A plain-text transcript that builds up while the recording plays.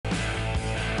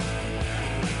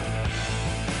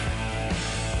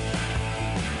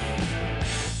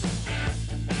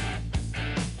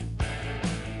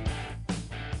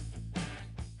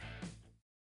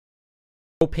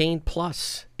Propane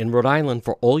Plus in Rhode Island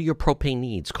for all your propane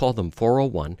needs. Call them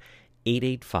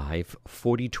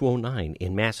 401-885-4209.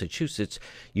 In Massachusetts,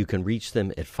 you can reach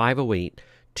them at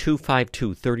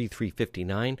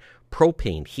 508-252-3359.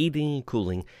 Propane, heating and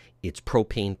cooling, it's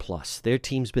Propane Plus. Their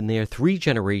team's been there 3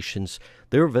 generations.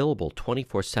 They're available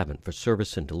 24/7 for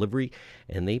service and delivery,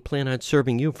 and they plan on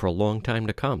serving you for a long time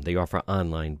to come. They offer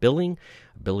online billing,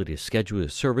 ability to schedule a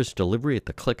service delivery at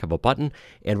the click of a button,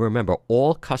 and remember,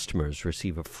 all customers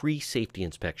receive a free safety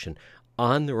inspection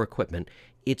on their equipment.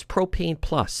 It's Propane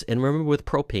Plus, and remember, with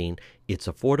propane, it's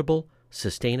affordable,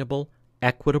 sustainable,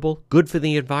 equitable, good for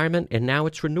the environment, and now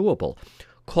it's renewable.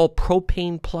 Call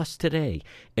Propane Plus today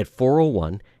at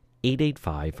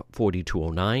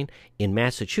 401-885-4209. In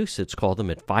Massachusetts, call them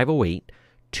at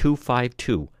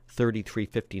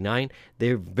 508-252-3359.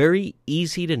 They're very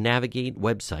easy to navigate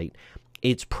website.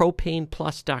 It's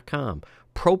propaneplus.com.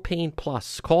 Propane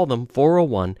Plus. Call them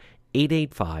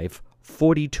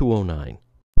 401-885-4209.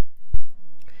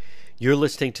 You're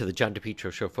listening to the John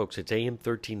DePietro Show, folks. It's AM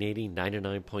 1380,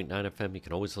 99.9 FM. You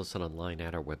can always listen online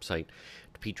at our website,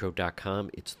 DePietro.com.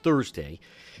 It's Thursday.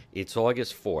 It's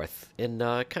August 4th. And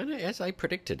kind of as I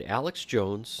predicted, Alex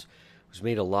Jones, who's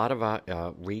made a lot of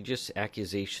outrageous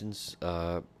accusations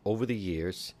over the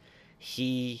years,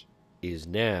 he is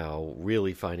now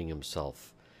really finding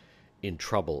himself in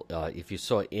trouble. If you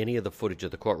saw any of the footage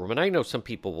of the courtroom, and I know some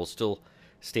people will still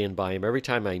stand by him. Every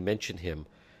time I mention him,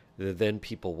 then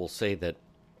people will say that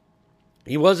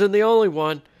he wasn't the only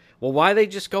one. Well, why are they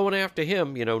just going after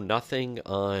him? You know, nothing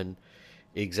on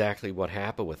exactly what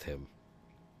happened with him.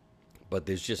 But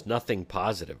there's just nothing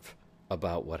positive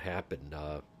about what happened.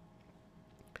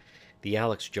 The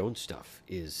Alex Jones stuff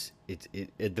is,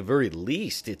 at the very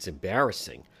least, it's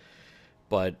embarrassing.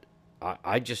 But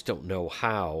I just don't know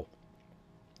how,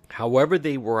 however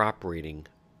they were operating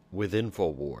with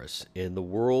InfoWars in the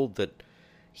world that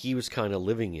he was kind of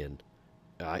living in,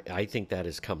 I think that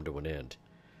has come to an end.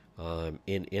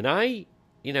 And I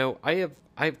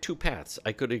have 2 paths.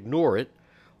 I could ignore it,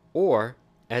 or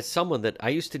as someone that I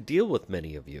used to deal with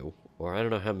many of you, or I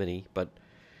don't know how many, but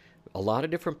a lot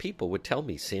of different people would tell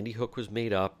me Sandy Hook was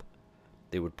made up.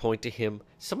 They would point to him.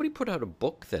 Somebody put out a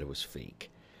book that it was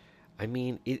fake. I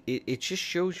mean, it just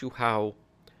shows you how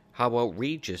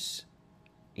outrageous,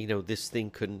 this thing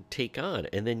couldn't take on.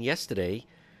 And then yesterday,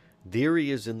 there he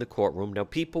is in the courtroom. Now,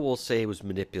 people will say it was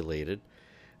manipulated.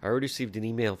 I already received an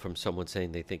email from someone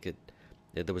saying they think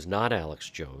that was not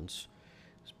Alex Jones.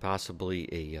 It was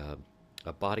possibly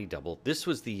a body double. This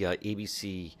was the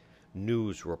ABC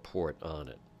News report on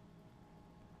it.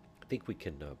 I think we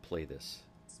can play this.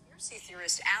 Conspiracy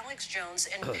theorist Alex Jones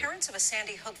and parents of a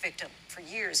Sandy Hook victim. For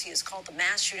years, he has called the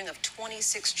mass shooting of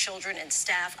 26 children and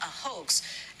staff a hoax.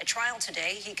 At trial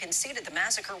today, he conceded the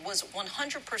massacre was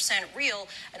 100% real.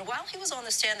 And while he was on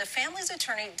the stand, the family's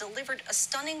attorney delivered a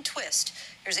stunning twist.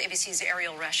 Here's ABC's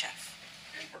Ariel Reshef.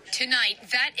 Tonight,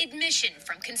 that admission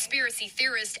from conspiracy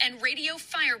theorist and radio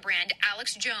firebrand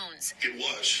Alex Jones. It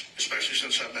was, especially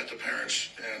since I met the parents,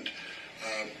 and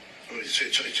it's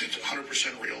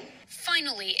 100% real.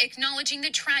 Finally acknowledging the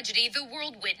tragedy the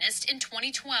world witnessed in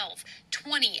 2012.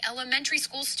 20 elementary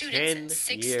school students and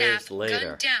 6 staff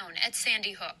gunned down at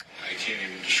Sandy Hook. I can't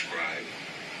even describe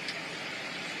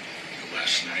the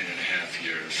last 9.5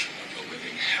 years of the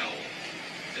living hell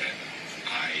that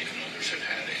I and others have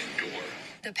had to endure.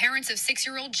 The parents of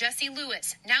 6-year-old Jesse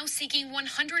Lewis now seeking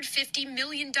 $150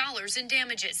 million in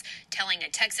damages, telling a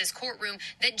Texas courtroom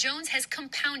that Jones has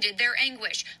compounded their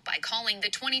anguish by calling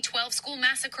the 2012 school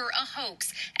massacre a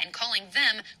hoax and calling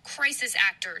them crisis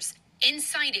actors,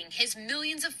 inciting his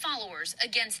millions of followers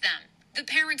against them. The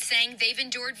parents saying they've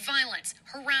endured violence,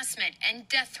 harassment, and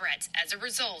death threats as a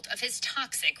result of his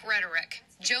toxic rhetoric.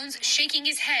 Jones shaking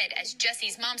his head as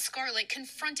Jesse's mom, Scarlett,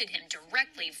 confronted him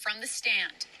directly from the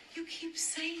stand. You keep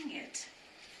saying it.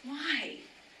 Why?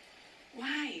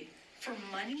 Why? For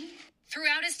money?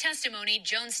 Throughout his testimony,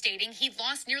 Jones stating he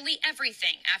lost nearly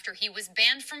everything after he was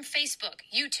banned from Facebook,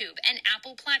 YouTube, and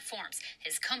Apple platforms,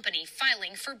 his company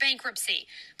filing for bankruptcy.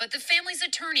 But the family's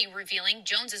attorney revealing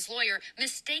Jones's lawyer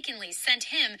mistakenly sent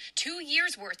him 2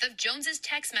 years' worth of Jones's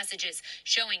text messages,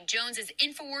 showing Jones's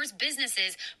InfoWars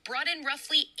businesses brought in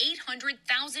roughly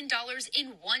 $800,000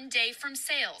 in one day from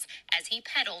sales as he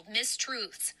peddled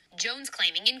mistruths. Jones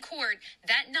claiming in court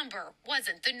that number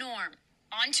wasn't the norm.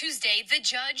 On Tuesday, the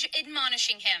judge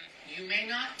admonishing him. You may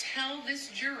not tell this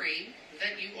jury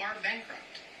that you are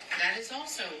bankrupt. That is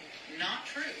also not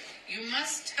true. You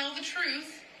must tell the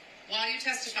truth while you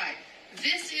testify.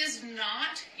 This is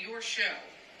not your show.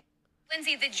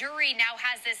 Lindsay, the jury now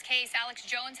has this case. Alex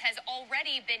Jones has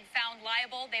already been found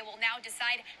liable. They will now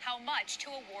decide how much to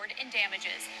award in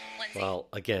damages. Lindsay? Well,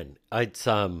 again,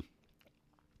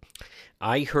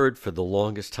 I heard for the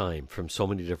longest time from so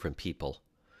many different people,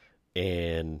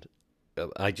 and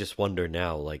I just wonder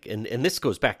now, like, and this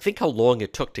goes back. Think how long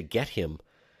it took to get him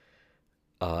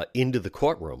into the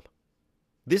courtroom.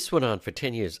 This went on for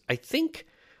 10 years. I think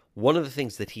one of the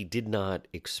things that he did not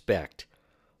expect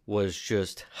was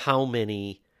just how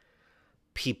many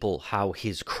people, how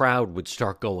his crowd would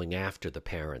start going after the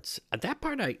parents. And that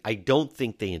part I don't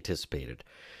think they anticipated.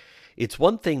 It's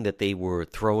one thing that they were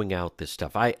throwing out this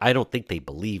stuff. I don't think they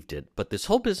believed it, but this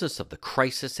whole business of the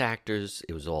crisis actors,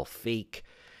 it was all fake.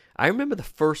 I remember the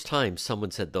first time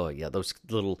someone said, oh, yeah, those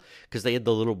little, because they had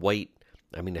the little white,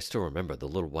 I mean, I still remember the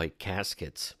little white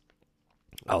caskets.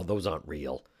 Oh, those aren't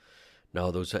real.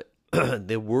 No, those are,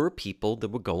 there were people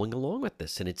that were going along with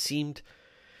this, and it seemed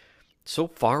so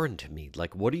foreign to me.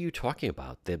 Like, what are you talking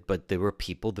about? But there were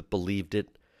people that believed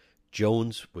it.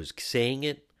 Jones was saying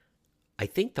it. I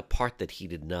think the part that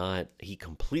he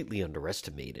completely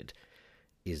underestimated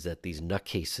is that these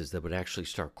nutcases that would actually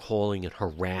start calling and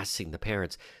harassing the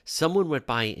parents. Someone went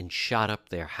by and shot up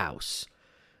their house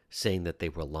saying that they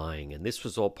were lying. And this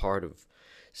was all part of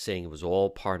saying it was all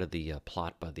part of the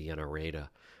plot by the NRA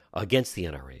against the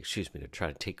NRA, to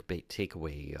try to take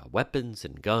away weapons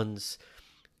and guns.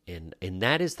 And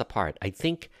that is the part. I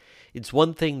think it's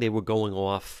one thing they were going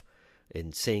off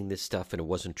and saying this stuff and it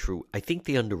wasn't true. I think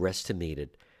they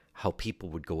underestimated how people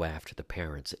would go after the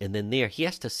parents. And then he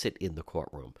has to sit in the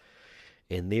courtroom.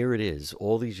 And there it is,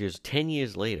 all these years, 10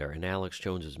 years later, and Alex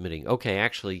Jones is admitting, okay,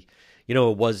 actually,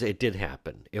 it did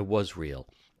happen. It was real.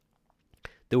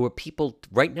 There were people,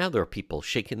 right now there are people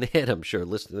shaking their head, I'm sure,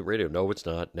 listening to the radio. No, it's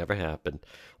not. Never happened.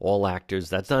 All actors.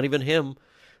 That's not even him.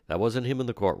 That wasn't him in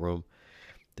the courtroom.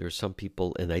 There are some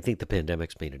people, and I think the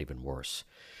pandemic's made it even worse.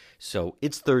 So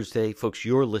it's Thursday. Folks,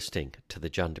 you're listening to The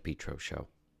John DePietro Show.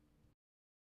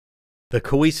 The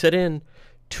Coesit Inn,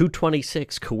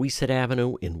 226 Coesit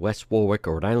Avenue in West Warwick,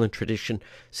 Rhode Island tradition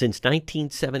since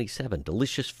 1977.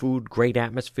 Delicious food, great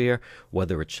atmosphere,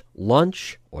 whether it's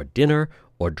lunch or dinner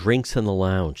or drinks in the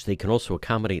lounge. They can also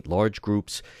accommodate large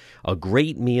groups. A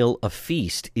great meal, a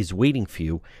feast, is waiting for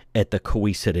you at the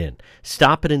Coesit Inn.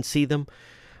 Stop in and see them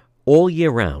all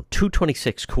year round.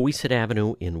 226 Coesit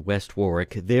Avenue in West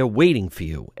Warwick. They're waiting for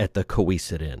you at the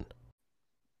Coesit Inn.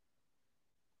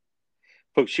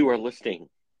 Folks, you are listening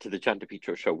to the John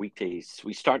DePietro Show weekdays.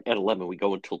 We start at 11. We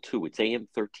go until 2. It's AM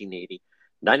 1380,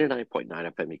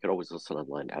 99.9 FM. You can always listen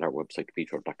online at our website,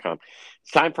 depetro.com.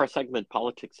 It's time for our segment,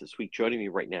 Politics This Week. Joining me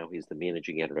right now, he's the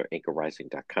managing editor,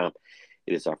 anchorrising.com.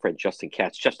 It is our friend Justin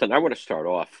Katz. Justin, I want to start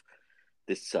off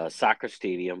this soccer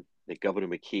stadium that Governor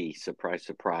McKee, surprise,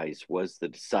 surprise, was the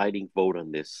deciding vote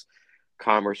on this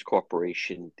Commerce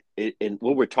Corporation. And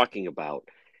what we're talking about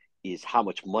is how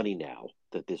much money now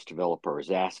that this developer is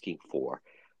asking for.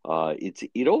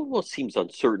 It almost seems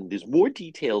uncertain. There's more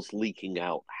details leaking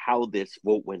out how this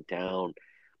vote went down.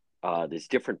 There's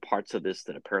different parts of this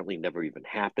that apparently never even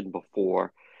happened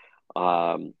before.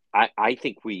 I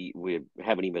think we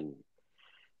haven't even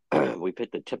we've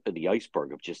hit the tip of the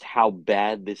iceberg of just how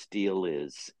bad this deal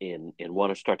is, and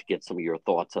want to start to get some of your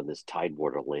thoughts on this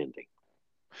Tidewater landing.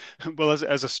 Well,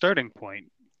 as a starting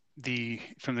point,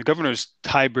 from the governor's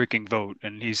tie-breaking vote,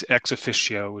 and he's ex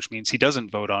officio, which means he doesn't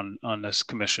vote on this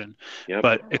commission, Yep.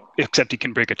 but except he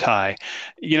can break a tie.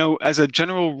 As a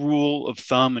general rule of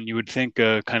thumb, and you would think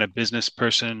a kind of business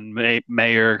person,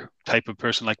 mayor type of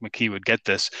person like McKee would get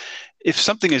this. If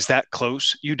something is that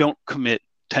close, you don't commit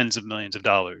tens of millions of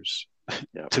dollars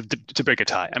to break a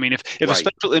tie. I mean, if a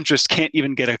special interest can't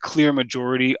even get a clear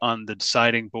majority on the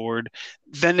deciding board,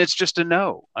 then it's just a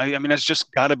no. I mean, that's just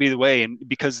got to be the way. And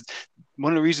because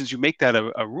one of the reasons you make that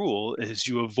a rule is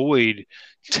you avoid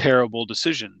terrible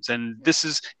decisions. And this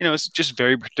is, it's just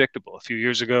very predictable. A few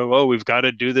years ago, we've got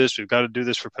to do this. We've got to do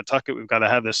this for Pawtucket. We've got to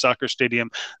have this soccer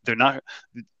stadium.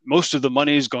 Most of the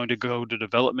money is going to go to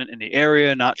development in the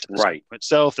area, not to the stadium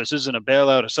itself. This isn't a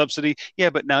bailout, a subsidy. Yeah,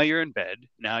 but now you're in bed.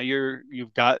 Now you're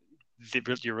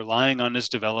relying on this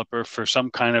developer for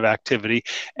some kind of activity,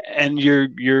 and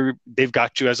they've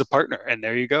got you as a partner, and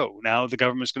there you go. Now the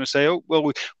government's going to say, oh,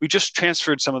 well, we just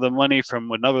transferred some of the money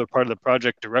from another part of the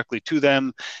project directly to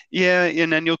them. Yeah,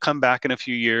 and then you'll come back in a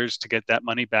few years to get that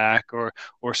money back, or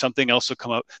something else will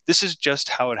come up. This is just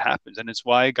how it happens, and it's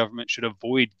why government should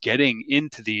avoid getting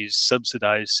into these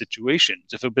subsidized situations.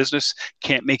 If a business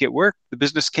can't make it work, the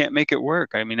business can't make it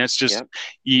work. I mean, that's just,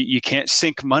 you can't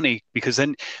sink money, because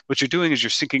then what you're doing is you're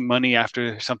sinking money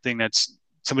after something that's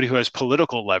somebody who has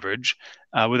political leverage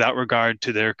without regard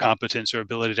to their competence or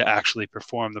ability to actually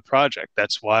perform the project.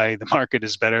 That's why the market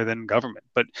is better than government.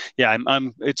 But yeah,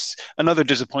 it's another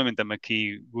disappointment that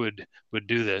McKee would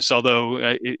do this, although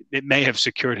it may have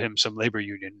secured him some labor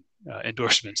union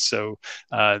endorsements. So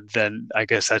then I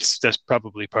guess that's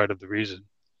probably part of the reason.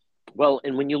 Well,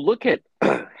 and when you look at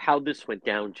how this went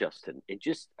down, Justin, it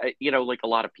just, like a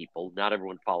lot of people, not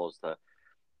everyone follows the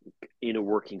inner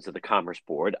workings of the Commerce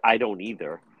Board. I don't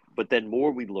either. But then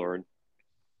more we learn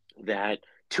that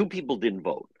two people didn't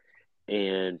vote.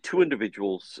 And two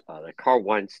individuals, that Carl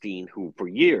Weinstein, who for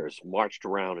years marched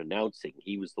around announcing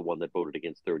he was the one that voted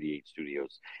against 38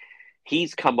 Studios,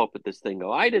 he's come up with this thing.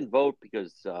 Oh, I didn't vote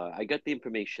because I got the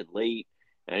information late.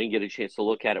 I didn't get a chance to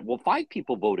look at it. Well, five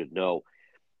people voted no.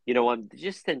 I'm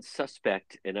just then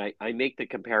suspect, and I make the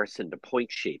comparison to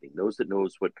point shaving. Those that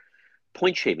knows what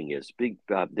point shaving is,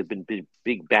 there've been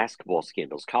big basketball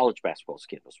scandals, college basketball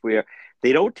scandals, where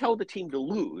they don't tell the team to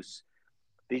lose.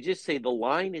 They just say the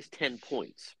line is 10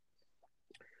 points,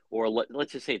 or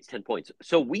let's just say it's 10 points.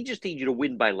 So we just need you to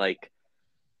win by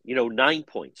 9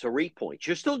 points or 8 points.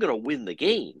 You're still going to win the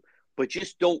game, but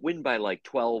just don't win by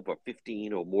 12 or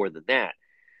 15 or more than that.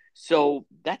 So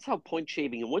that's how point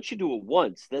shaving, and once you do it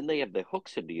once, then they have the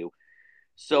hooks into you.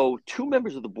 So two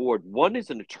members of the board, one is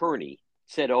an attorney,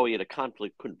 said, oh, he had a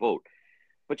conflict, couldn't vote.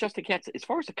 But Justin Katz, as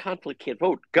far as a conflict can't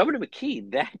vote, Governor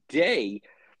McKee that day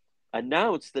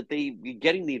announced that they were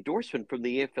getting the endorsement from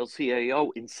the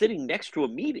AFL-CIO, and sitting next to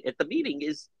at the meeting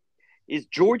is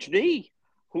George Nee,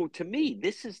 who to me,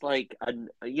 this is like,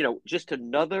 just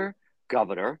another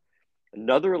governor,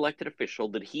 another elected official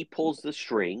that he pulls the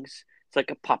strings. It's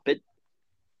like a puppet.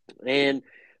 And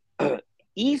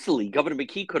easily Governor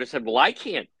McKee could have said, well, I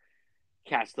can't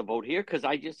cast the vote here because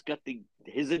I just got the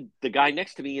guy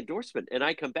next to me endorsement. And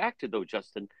I come back to, though,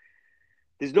 Justin,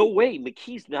 there's no way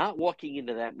McKee's not walking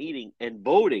into that meeting and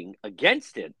voting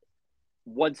against it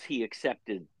once he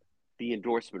accepted the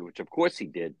endorsement, which of course he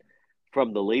did,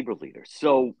 from the labor leader.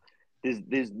 So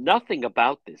there's nothing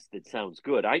about this that sounds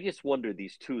good. I just wonder,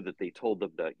 these two that they told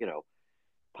them to,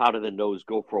 powder their nose,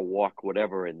 go for a walk,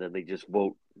 whatever, and then they just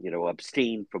vote,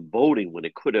 abstain from voting when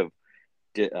it could have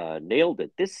nailed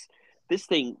it. This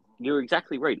thing, you're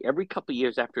exactly right. Every couple of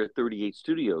years after 38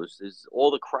 Studios, is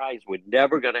all the cries, we're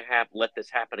never going to let this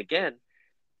happen again.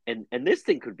 And this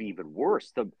thing could be even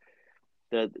worse.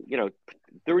 The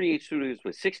 38 Studios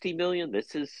was 60 million.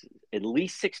 This is at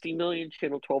least 60 million.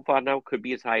 Channel 12 on now could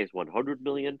be as high as 100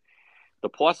 million. The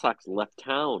Paw Sox left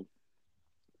town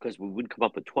because we wouldn't come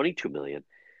up with 22 million.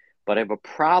 But I have a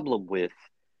problem with,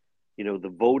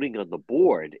 the voting on the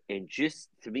board. And just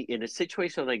to me, in a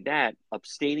situation like that,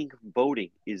 abstaining from voting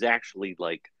is actually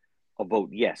like a vote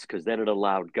yes, because then it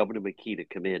allowed Governor McKee to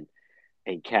come in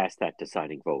and cast that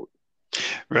deciding vote.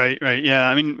 Right. Yeah.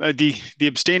 I mean, the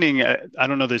abstaining, I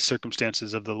don't know the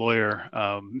circumstances of the lawyer.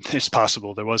 It's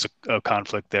possible there was a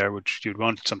conflict there, which you'd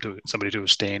want somebody to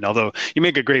abstain. Although you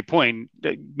make a great point,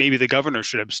 maybe the governor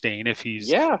should abstain if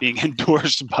he's being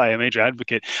endorsed by a major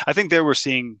advocate. I think there we're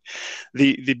seeing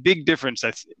the big difference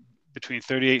between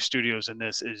 38 Studios and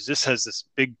this has this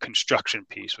big construction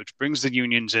piece, which brings the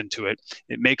unions into it.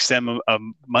 It makes them a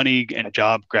money and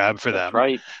job grab for them.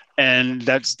 Right. And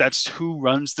that's who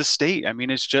runs the state. I mean,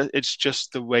 it's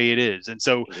just the way it is. And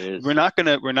so we're not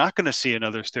gonna see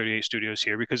another 38 Studios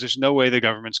here, because there's no way the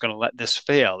government's gonna let this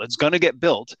fail. It's gonna get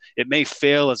built. It may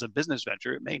fail as a business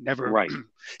venture. It may never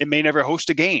it may never host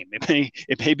a game.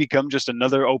 It may become just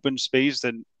another open space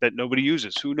that nobody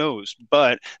uses. Who knows?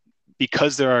 But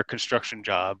because there are construction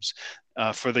jobs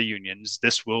for the unions,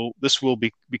 this will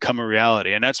become a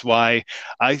reality, and that's why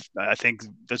I think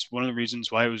that's one of the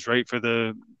reasons why it was right for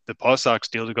the Paw Sox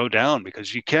deal to go down,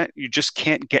 because you just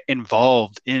can't get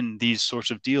involved in these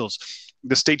sorts of deals.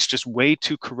 The state's just way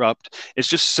too corrupt. It's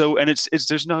just so, and it's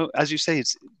there's no, as you say,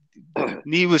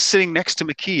 Nee was sitting next to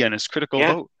McKee on his critical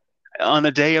vote on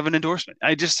the day of an endorsement.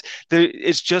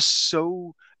 It's just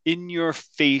so in your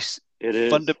face. It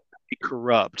is fundamentally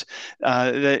corrupt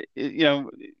that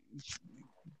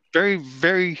very,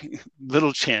 very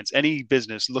little chance any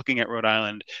business looking at Rhode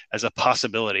Island as a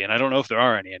possibility, and I don't know if there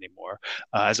are any anymore,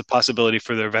 as a possibility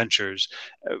for their ventures,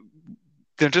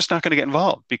 they're just not going to get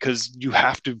involved, because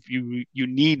you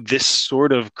need this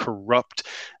sort of corrupt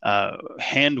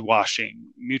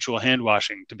mutual hand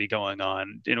washing to be going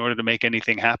on in order to make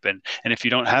anything happen. And if you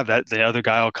don't have that, the other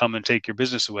guy will come and take your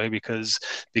business away because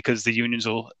the unions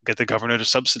will get the governor to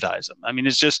subsidize them. I mean,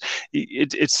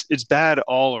 it's bad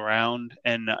all around,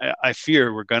 and I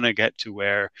fear we're going to get to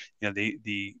where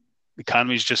the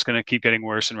economy is just going to keep getting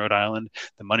worse in Rhode Island.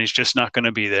 The money's just not going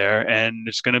to be there, and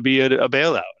it's going to be a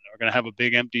bailout. We're We're going to have a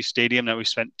big empty stadium that we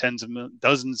spent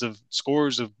dozens of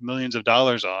scores of millions of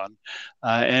dollars on,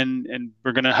 and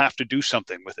we're going to have to do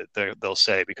something with it. They'll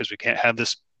say, because we can't have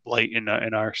this blight in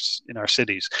our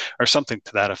cities, or something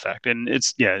to that effect. And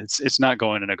it's not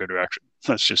going in a good direction.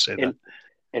 Let's just say that.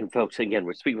 And folks, again,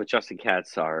 we're speaking with Justin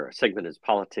Katz. Our segment is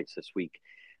politics this week.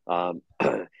 So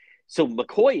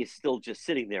McCoy is still just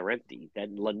sitting there empty.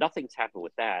 Then nothing's happened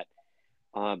with that.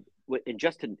 And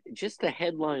Justin, just the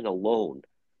headline alone,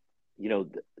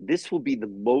 this will be the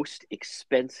most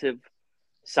expensive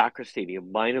soccer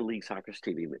stadium, minor league soccer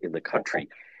stadium in the country.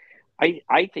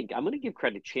 I think I'm going to give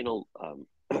credit Channel.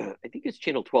 I think it's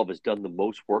Channel 12 has done the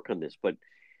most work on this, but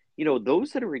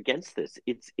those that are against this,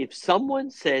 it's if someone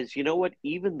says, you know what,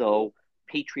 even though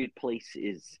Patriot Place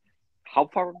is how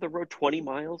far up the road, 20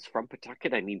 miles from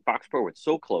Pawtucket? I mean, Foxborough, it's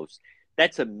so close.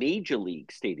 That's a major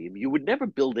league stadium. You would never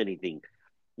build anything,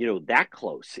 that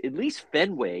close. At least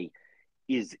Fenway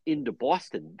is into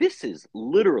Boston. This is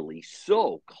literally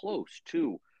so close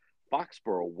to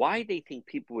Foxborough. Why they think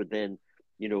people would then,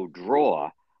 draw,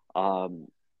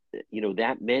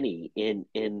 that many,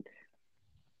 and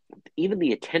even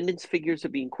the attendance figures are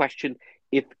being questioned.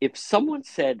 If someone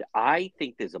said, I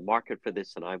think there's a market for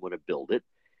this and I want to build it,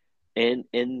 and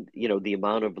the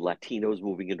amount of Latinos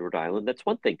moving into Rhode Island, that's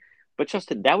one thing. But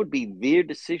Justin, that would be their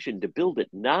decision to build it,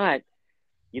 not,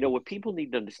 what people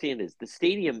need to understand is the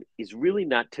stadium is really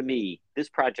not, to me, this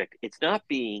project, it's not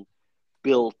being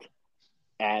built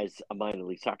as a minor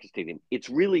league soccer stadium. It's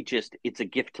really it's a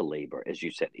gift to labor, as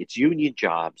you said. It's union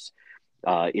jobs.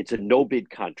 It's a no-bid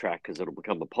contract because it'll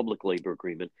become a public labor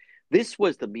agreement. This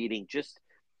was the meeting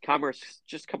Commerce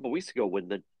just a couple of weeks ago when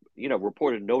the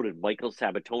reporter noted Michael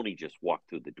Sabatoni just walked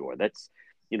through the door. That's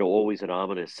always an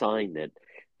ominous sign that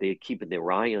they're keeping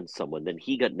their eye on someone. Then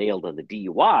he got nailed on the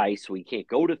DUI, so he can't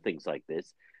go to things like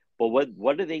this. But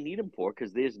what do they need him for?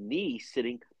 Because there's Nee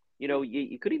sitting.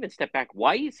 You could even step back.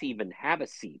 Why does he even have a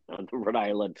seat on the Rhode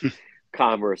Island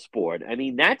Commerce Board? I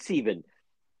mean, that's even.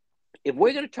 If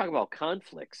we're going to talk about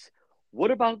conflicts, what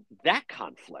about that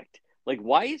conflict? Like,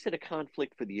 why is it a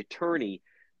conflict for the attorney?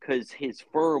 Because his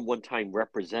firm one time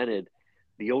represented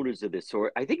the owners of this,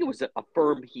 or I think it was a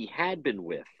firm he had been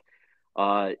with.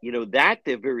 That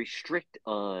they're very strict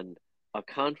on a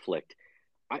conflict.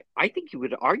 I think you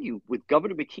would argue with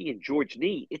Governor McKee and George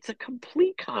Nee, it's a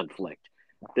complete conflict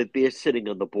that they're sitting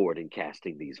on the board and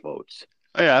casting these votes.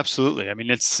 Oh, yeah, absolutely. I mean,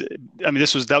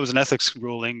 that was an ethics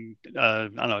ruling, I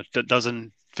don't know, a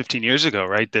dozen, 15 years ago,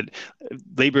 right? That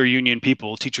labor union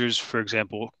people, teachers, for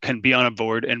example, can be on a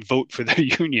board and vote for their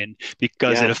union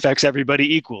because it affects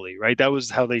everybody equally, right? That was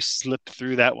how they slipped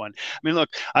through that one. I mean, look,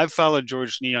 I've followed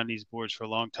George Nee on these boards for a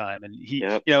long time, and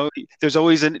there's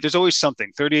always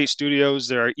something. 38 Studios,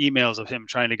 there are emails of him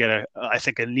trying to get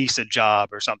a NISA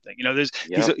job or something.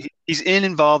 He's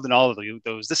involved in all of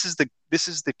those. This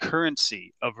is the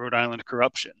currency of Rhode Island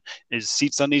corruption: is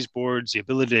seats on these boards, the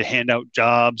ability to hand out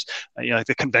jobs, like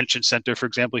the convention center, for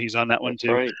example. He's on that one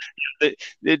too. Right.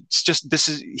 It's just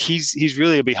he's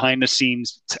really a behind the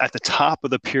scenes at the top of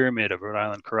the pyramid of Rhode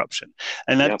Island corruption,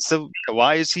 and that's so.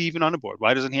 Why is he even on the board?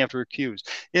 Why doesn't he have to recuse?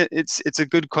 It's a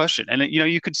good question, and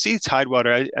you could see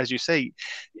Tidewater, as you say.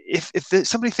 If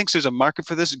somebody thinks there's a market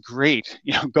for this, great,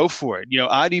 go for it.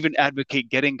 I'd even advocate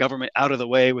getting government out of the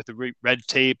way with the red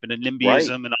tape and the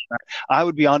NIMBYism and all that. I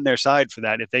would be on their side for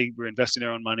that if they were investing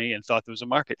their own money and thought there was a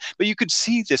market. But you could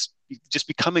see this just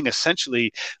becoming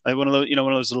essentially like one of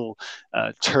those little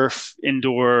turf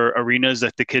indoor arenas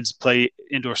that the kids play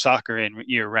indoor soccer in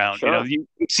year round. Sure. You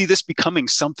see this becoming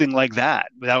something like that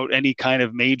without any kind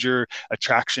of major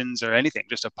attractions or anything,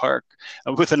 just a park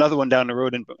with another one down the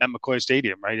road at McCoy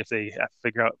Stadium, right? If they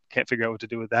can't figure out what to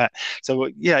do with that. So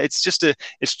it's just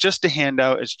a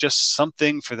handout. It's just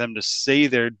something for them to say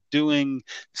they're doing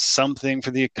something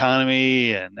for the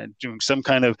economy and doing some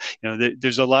kind of,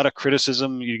 there's a lot of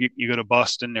criticism. You go to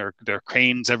Boston, there are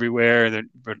cranes everywhere.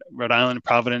 Rhode Island,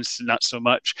 Providence, not so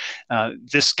much.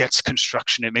 This gets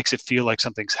construction. It makes it feel like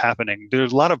something's happening.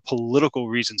 There's a lot of political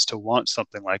reasons to want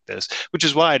something like this, which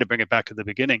is why, to bring it back to the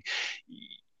beginning,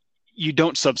 you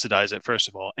don't subsidize it, first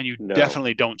of all, and you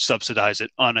definitely don't subsidize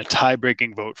it on a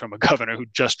tie-breaking vote from a governor who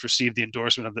just received the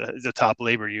endorsement of the top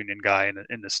labor union guy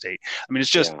in the state. I mean, it's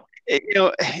just,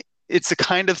 it's the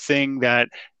kind of thing that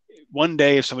one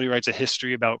day, if somebody writes a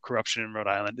history about corruption in Rhode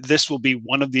Island, this will be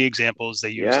one of the examples they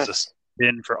use as a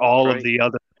spin for all of the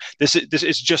other this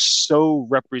is just so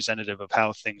representative of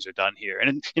how things are done here.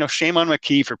 And shame on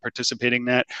McKee for participating in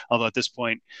that. Although at this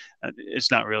point,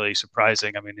 it's not really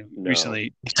surprising. I mean,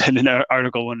 recently he said in an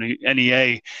article when the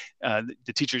NEA,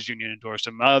 the teachers union endorsed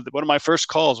him. One of my first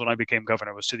calls when I became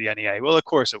governor was to the NEA. Well, of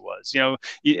course it was.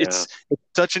 It's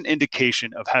such an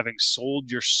indication of having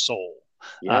sold your soul.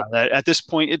 That at this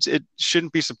point, it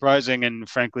shouldn't be surprising, and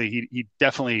frankly, he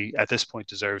definitely at this point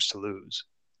deserves to lose.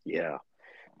 Yeah,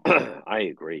 I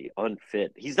agree.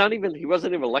 Unfit. He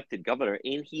wasn't even elected governor,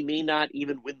 and he may not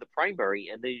even win the primary,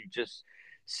 and then you just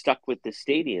stuck with the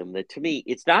stadium. That, to me,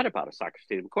 it's not about a soccer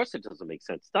stadium. Of course, it doesn't make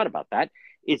sense. It's not about that.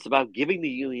 It's about giving the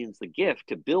unions the gift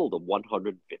to build a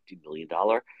 $150 million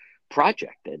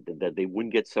project that they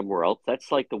wouldn't get somewhere else.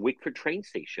 That's like the Wickford train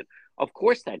station. Of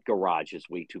course, that garage is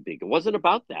way too big. It wasn't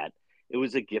about that. It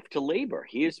was a gift to labor.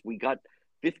 We got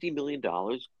 $50 million,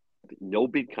 no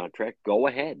bid contract. Go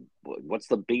ahead. What's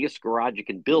the biggest garage you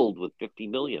can build with $50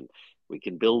 million? We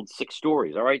can build 6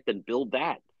 stories. All right, then build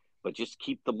that, but just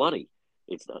keep the money.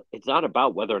 It's not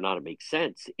about whether or not it makes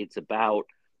sense. It's about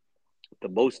the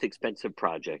most expensive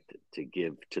project to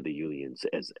give to the unions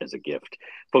as a gift.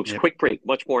 Folks, quick break.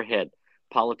 Much more ahead.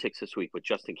 Politics This Week with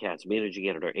Justin Katz, managing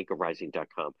editor,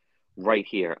 anchorrising.com, right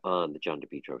here on the John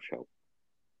DePietro Show.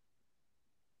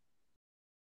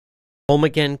 Home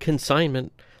Again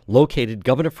Consignment, located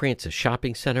Governor Francis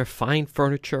Shopping Center. Fine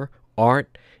furniture,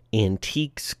 art,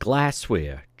 antiques,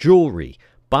 glassware, jewelry.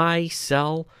 Buy,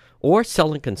 sell, or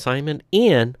sell in consignment,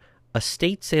 and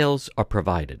estate sales are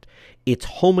provided. It's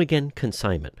Home Again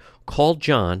Consignment. Call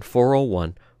John,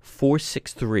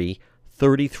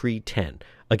 401-463-3310.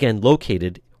 Again,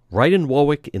 located right in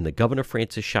Warwick in the Governor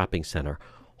Francis Shopping Center.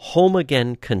 Home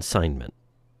Again Consignment.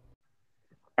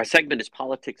 Our segment is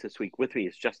Politics This Week. With me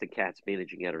is Justin Katz,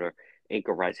 managing editor,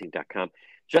 anchorrising.com.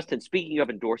 Justin, speaking of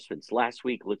endorsements, last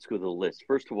week, let's go to the list.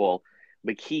 First of all,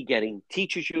 McKee getting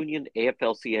Teachers Union,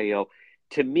 AFL-CIO.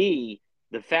 To me,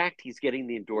 the fact he's getting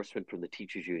the endorsement from the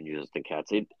Teachers Union, Justin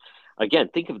Katz, again,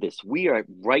 think of this. We are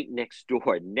right next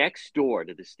door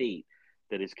to the state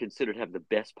that is considered to have the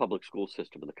best public school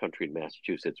system in the country in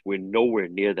Massachusetts. We're nowhere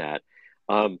near that.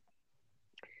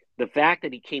 The fact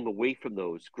that he came away from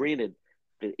those, granted,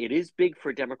 it is big for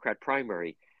a Democrat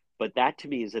primary, but that to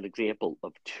me is an example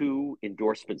of 2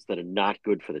 endorsements that are not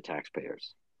good for the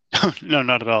taxpayers. No,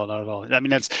 not at all. Not at all. I mean,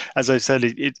 that's, as I said,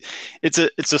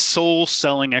 it's a soul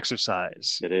selling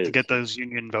exercise to get those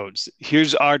union votes.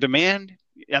 Here's our demand.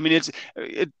 I mean, it's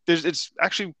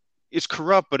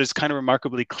corrupt, but it's kind of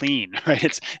remarkably clean,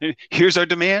 right? Here's our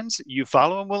demands. You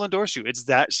follow them, we'll endorse you. It's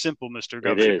that simple, Mr.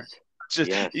 Governor. It is.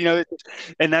 Just,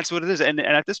 and that's what it is. And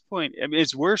at this point, I mean,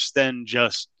 it's worse than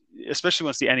just, especially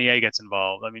once the NEA gets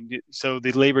involved. I mean, so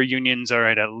the labor unions are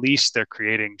at least they're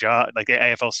creating jobs, like the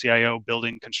AFL-CIO,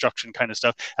 building construction kind of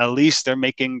stuff. At least they're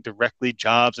making directly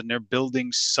jobs and they're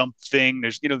building something.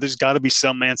 There's got to be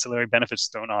some ancillary benefits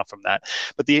thrown off from that.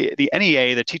 But the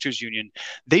NEA, the teachers union,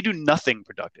 they do nothing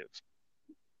productive.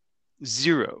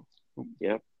 Zero.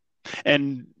 Yeah.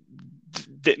 And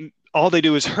all they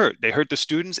do is hurt. They hurt the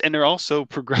students, and they're also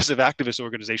progressive activist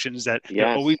organizations that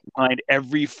always find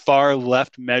every far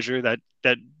left measure that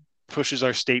pushes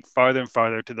our state farther and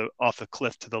farther off the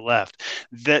cliff to the left.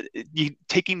 That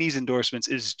taking these endorsements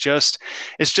is just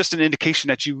an indication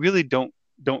that you really don't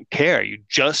care. You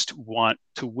just want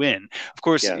to win. Of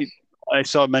course, I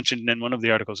saw mentioned in one of the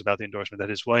articles about the endorsement that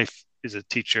his wife is a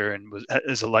teacher and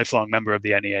is a lifelong member of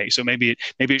the NEA. So maybe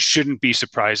it shouldn't be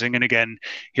surprising. And again,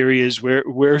 here he is.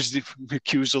 Where's the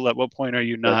recusal? At what point are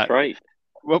you not? That's right.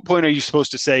 What point are you supposed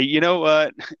to say, you know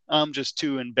what, I'm just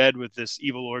too in bed with this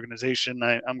evil organization.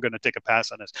 I'm going to take a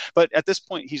pass on this. But at this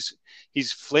point, he's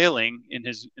flailing in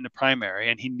the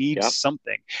primary, and he needs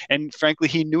something. And frankly,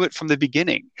 he knew it from the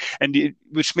beginning. And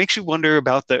which makes you wonder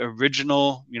about the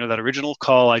original, that original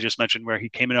call I just mentioned, where he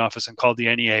came in office and called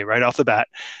the NEA right off the bat.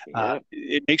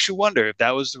 It makes you wonder if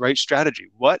that was the right strategy.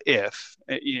 What if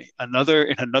in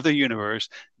another universe,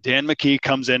 Dan McKee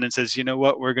comes in and says, you know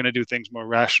what, we're going to do things more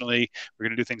rationally. We're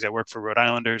going to do things that work for Rhode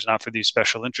Islanders, not for these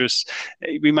special interests.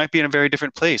 We might be in a very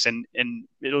different place. And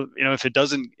it'll, if it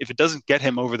doesn't get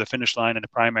him over the finish line in the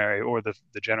primary or the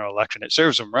general election, it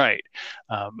serves him right.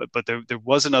 But there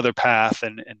was another path,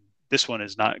 and this one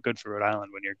is not good for Rhode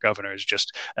Island when your governor is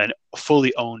just a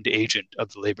fully owned agent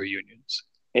of the labor unions.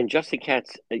 And Justin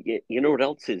Katz, you know what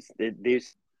else is?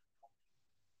 There's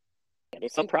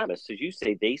some promise, as you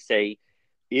say. They say,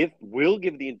 if we'll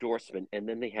give the endorsement, and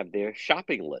then they have their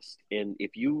shopping list. And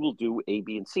if you will do A,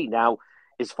 B, and C. Now,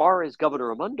 as far as Governor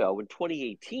Raimondo in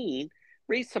 2018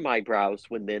 raised some eyebrows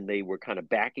when then they were kind of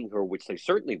backing her, which they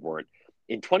certainly weren't.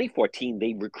 In 2014,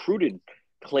 they recruited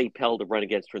Clay Pell to run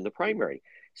against her in the primary.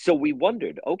 So we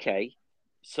wondered, okay,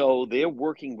 so they're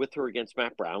working with her against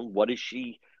Matt Brown. What is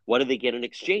she? What do they get in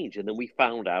exchange? And then we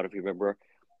found out, if you remember,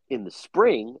 in the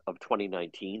spring of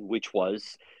 2019, which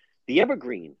was the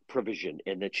evergreen provision,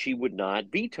 and that she would not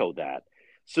veto that.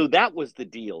 So that was the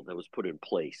deal that was put in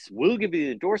place. We'll give you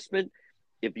the endorsement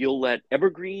if you'll let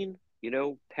evergreen,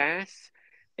 pass,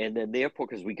 and then therefore,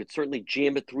 because we could certainly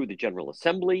jam it through the General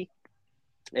Assembly,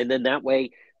 and then that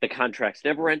way the contracts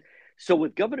never end. So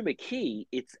with Governor McKee,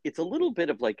 it's a little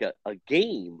bit of like a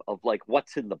game of like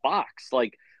what's in the box.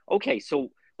 Like, okay,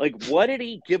 so like what did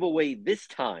he give away this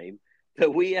time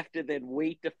that we have to then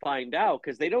wait to find out?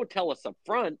 Because they don't tell us up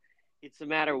front. It's a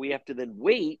matter we have to then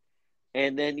wait.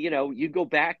 And then, you go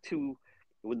back to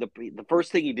when the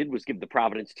first thing he did was give the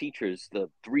Providence teachers the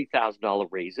 $3,000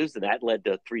 raises, and that led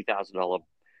to $3,000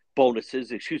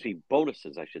 bonuses, I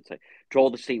should say, to all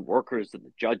the state workers and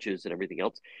the judges and everything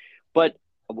else. But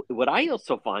what I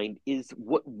also find is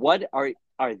what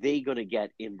are they going to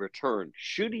get in return?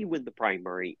 Should he win the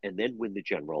primary and then win the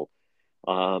general?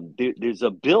 There's a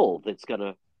bill that's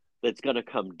gonna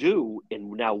come due,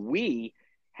 and now we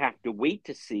have to wait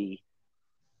to see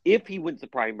if he wins the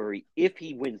primary, if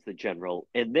he wins the general,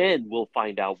 and then we'll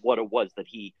find out what it was that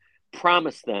he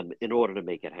promised them in order to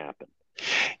make it happen.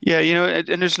 Yeah,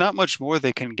 and there's not much more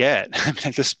they can get. I mean,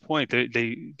 at this point,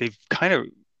 they've kind of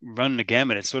run the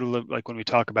gamut. It's sort of like when we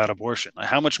talk about abortion. Like,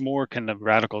 how much more can the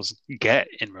radicals get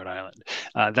in Rhode Island?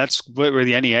 That's where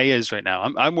the NEA is right now.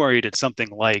 I'm worried it's something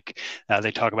like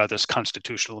they talk about this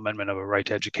constitutional amendment of a right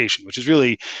to education, which is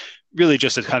really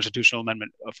just a constitutional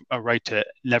amendment of a right to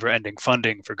never-ending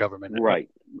funding for government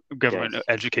yes.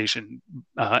 education,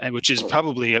 and which is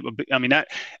probably,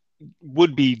 that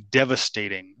would be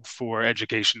devastating for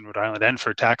education in Rhode Island and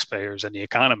for taxpayers and the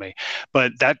economy.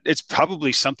 But that it's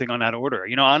probably something on that order.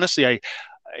 Honestly,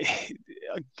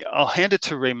 I'll hand it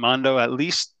to Raimondo. At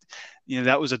least,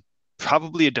 that was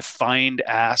probably a defined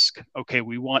ask. Okay,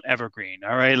 we want evergreen.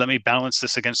 All right, let me balance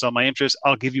this against all my interests.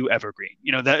 I'll give you evergreen.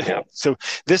 So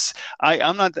this,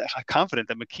 I'm not confident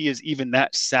that McKee is even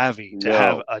that savvy to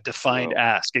have a defined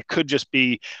ask. It could just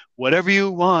be whatever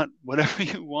you want,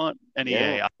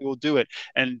 NEA, I will do it.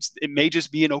 And it may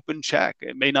just be an open check.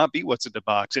 It may not be what's in the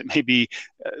box. It may be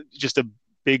just a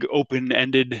big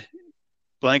open-ended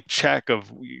blank check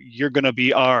of you're going to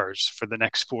be ours for the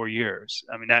next 4 years.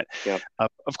 I mean, that,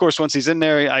 of course, once he's in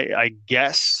there, I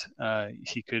guess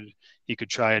he could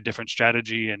try a different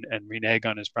strategy and renege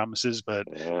on his promises, but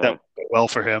that went well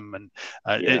for him, and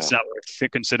it's not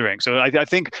worth considering. So I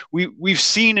think we've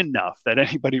seen enough that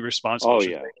anybody responsible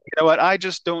should think, you know what, I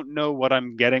just don't know what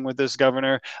I'm getting with this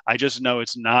governor. I just know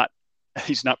he's not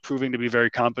proving to be very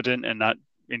competent, and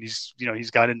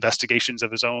he's got investigations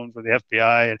of his own for the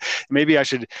FBI, and maybe I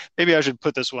should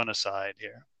put this one aside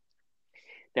here.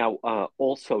 Now,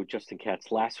 also, Justin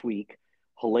Katz, last week,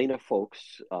 Helena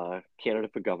Foulkes,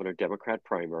 candidate for governor, Democrat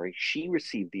primary, she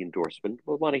received the endorsement.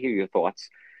 We want to hear your thoughts.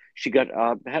 She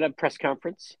had a press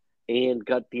conference and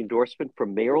got the endorsement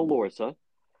from Mayor Elorza.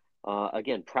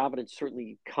 Again, Providence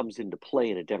certainly comes into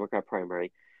play in a Democrat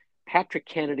primary. Patrick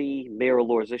Kennedy, Mayor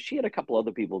Elorza. She had a couple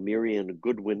other people, Marianne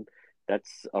Goodwin,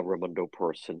 that's a Raimondo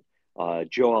person,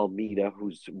 Joe Almeida,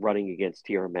 who's running against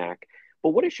Tierra Mack. But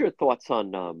what is your thoughts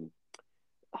on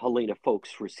Helena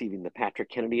Foulkes receiving the Patrick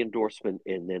Kennedy endorsement,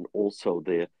 and then also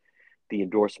the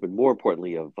endorsement, more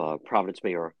importantly, of Providence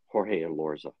Mayor Jorge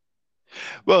Elorza?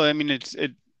 Well, I mean,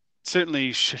 it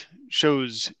certainly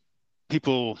shows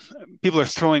people are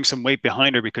throwing some weight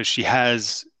behind her because she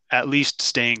has at least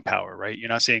staying power, right? You're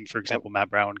not saying, for example, Matt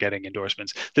Brown getting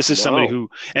endorsements. This is somebody who,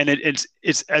 and it's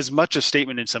as much a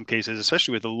statement in some cases,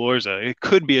 especially with Elorza, it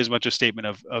could be as much a statement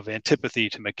of antipathy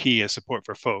to McKee as support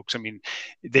for Foulkes. I mean,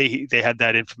 they had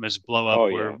that infamous blow up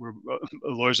where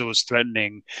Elorza was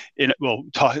threatening,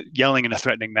 yelling in a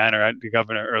threatening manner at the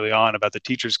governor early on about the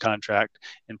teacher's contract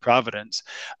in Providence,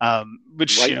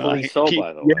 which rightfully so,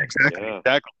 by the way. Exactly.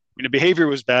 I mean, the behavior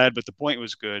was bad, but the point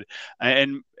was good.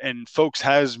 And Foulkes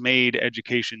has made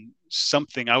education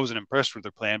something. I wasn't impressed with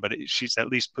her plan, but she's at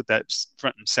least put that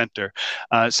front and center.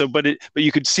 But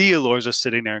you could see Elorza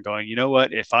sitting there and going, you know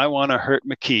what? If I want to hurt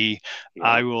McKee,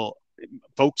 I will.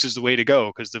 Foulkes is the way to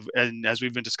go, and as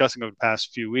we've been discussing over the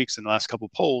past few weeks in the last couple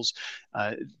of polls,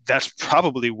 that's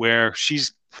probably where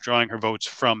she's drawing her votes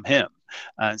from him.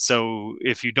 So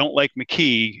if you don't like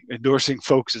McKee, endorsing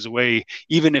Foulkes is a way,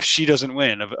 even if she doesn't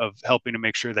win, of helping to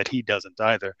make sure that he doesn't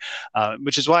either.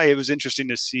 Which is why it was interesting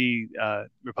to see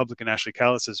Republican Ashley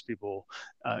Callis's people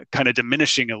kind of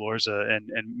diminishing Elorza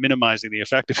and minimizing the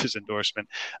effect of his endorsement.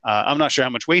 I'm not sure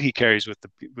how much weight he carries with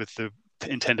the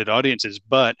intended audiences,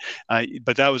 but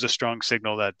that was a strong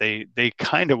signal that they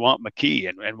kind of want McKee,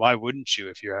 and why wouldn't you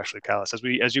if you're Ashley Callis?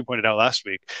 As you pointed out last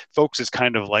week, Folks is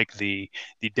kind of like the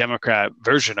Democrat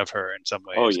version of her in some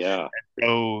Oh ways. yeah.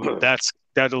 So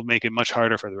that'll make it much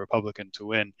harder for the Republican to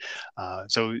win.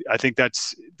 So I think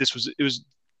it was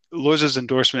Lorza's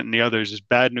endorsement and the others is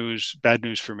bad news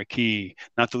for McKee,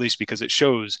 not the least because it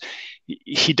shows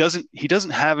he doesn't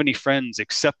have any friends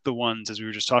except the ones, as we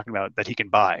were just talking about, that he can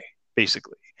buy,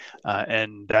 basically,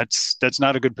 and that's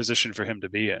not a good position for him to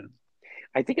be in.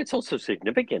 I think it's also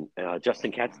significant,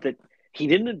 Justin Katz, that he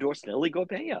didn't endorse Nellie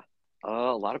Gorbea. A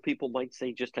lot of people might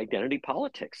say just identity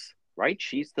politics, right?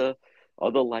 She's the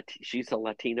she's a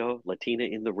Latina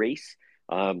in the race.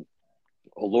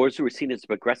 Elorza was seen as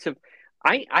progressive.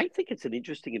 I think it's an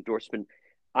interesting endorsement.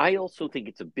 I also think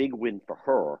it's a big win for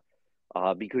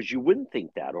her because you wouldn't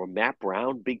think that. Or Matt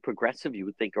Brown, big progressive, you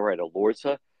would think, all right,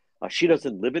 Elorza, she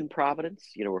doesn't live in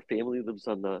Providence. You know, her family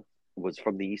was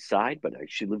from the east side, but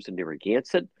she lives in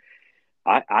Narragansett.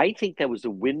 I think that was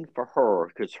a win for her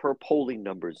because her polling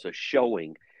numbers are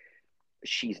showing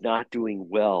she's not doing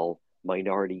well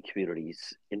minority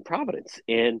communities in Providence.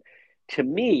 And to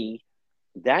me,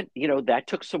 that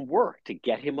took some work to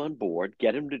get him on board,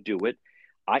 get him to do it.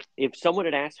 If someone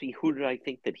had asked me who did I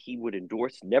think that he would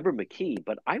endorse, never McKee,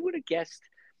 but I would have guessed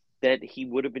that he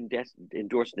would have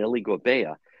endorsed Nellie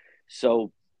Gorbea.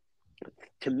 So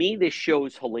to me, this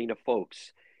shows Helena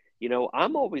Folks.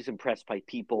 I'm always impressed by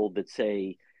people that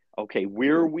say, okay,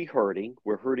 where are we hurting?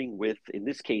 We're hurting with, in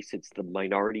this case, it's the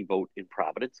minority vote in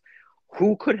Providence.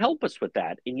 Who could help us with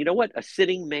that? And you know what? A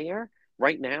sitting mayor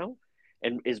right now,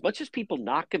 and as much as people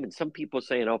knock him and some people are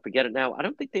saying, oh, forget it now, I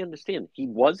don't think they understand. He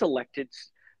was elected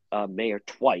mayor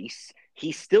twice.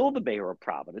 He's still the mayor of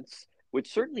Providence,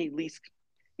 which certainly at least,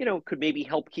 could maybe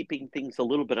help keeping things a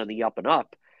little bit on the up and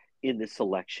up in this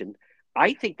election.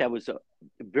 I think that was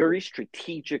very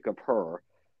strategic of her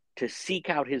to seek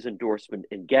out his endorsement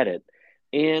and get it.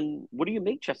 And what do you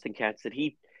make, Justin Katz, that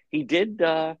he did,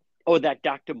 that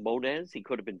Dr. Moniz, he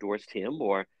could have endorsed him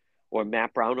or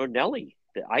Matt Brown or Nellie.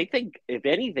 I think, if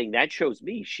anything, that shows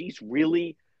me she's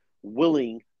really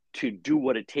willing to do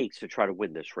what it takes to try to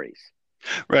win this race.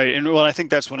 Right. And well, I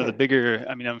think that's one of the bigger,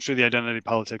 I mean, I'm sure the identity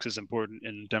politics is important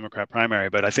in the Democrat primary,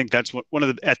 but I think that's one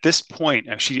of the, at this point,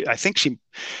 I think she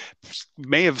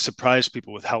may have surprised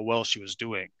people with how well she was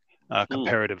doing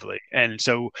comparatively. And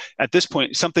so at this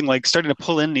point, something like starting to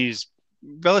pull in these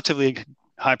relatively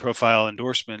high profile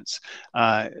endorsements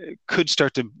could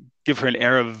start to give her an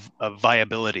air of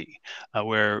viability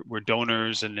where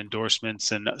donors and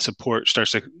endorsements and support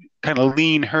starts to kind of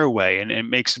lean her way, and it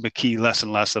makes McKee less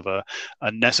and less of a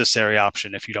necessary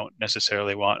option if you don't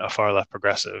necessarily want a far left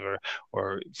progressive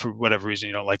or for whatever reason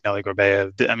you don't like Nellie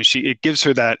Gorbea. I mean,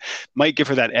 it might give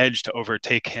her that edge to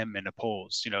overtake him in the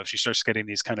polls. If she starts getting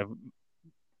these kind of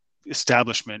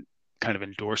establishment kind of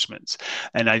endorsements,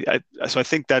 and so I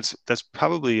think that's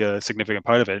probably a significant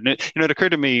part of it. And it occurred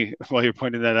to me while you're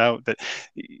pointing that out that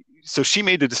so she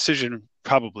made the decision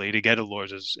probably to get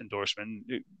Elorza's endorsement,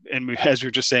 and as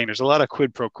you're just saying, there's a lot of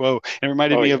quid pro quo. And it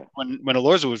reminded me of when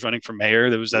Elorza was running for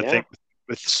mayor. There was that thing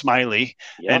with Smiley,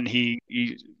 and he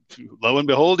lo and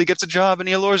behold, he gets a job in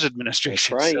the Elorza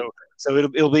administration. Right. So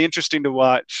it'll be interesting to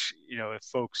watch, if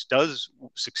Folks does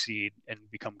succeed and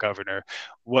become governor,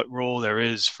 what role there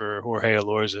is for Jorge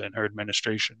Elorza in her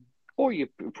administration. Or you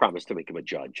promise to make him a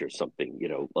judge or something,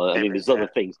 I mean, there's other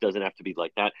things. Doesn't have to be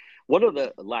like that. One of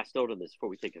the last note on this before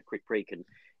we take a quick break, and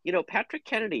Patrick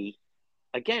Kennedy,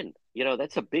 again,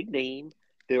 that's a big name.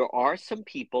 There are some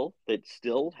people that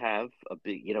still have a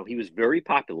big, he was very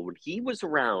popular when he was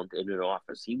around in an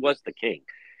office. He was the king.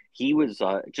 He was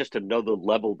just another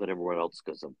level than everyone else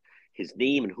because of his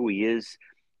name and who he is.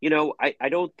 I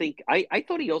don't think I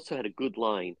thought he also had a good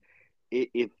line.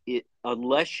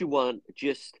 Unless you want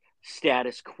just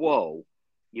status quo,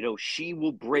 she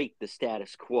will break the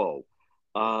status quo.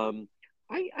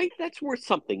 That's worth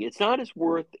something. It's not as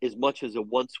worth as much as it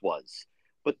once was,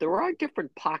 but there are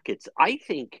different pockets. I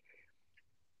think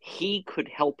he could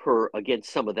help her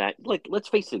against some of that. Like, let's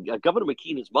face it, Governor McKee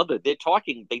and his mother, they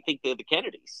think they're the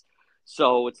Kennedys.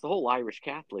 So it's the whole Irish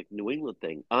Catholic New England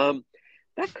thing.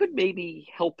 That could maybe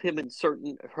help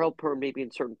her maybe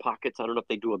in certain pockets. I don't know if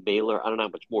they do a mailer. I don't know how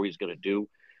much more he's going to do,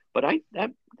 but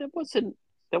that was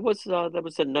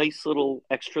a nice little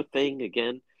extra thing.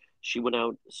 Again, she went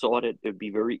out, saw it. It'd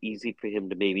be very easy for him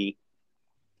to maybe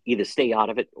either stay out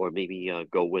of it or maybe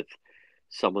go with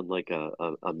someone like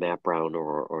a Matt Brown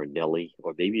or Nellie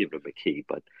or maybe even a McKee.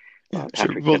 But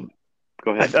Patrick, sure. Well,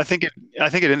 go ahead. I think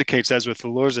it indicates, as with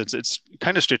Elorza, it's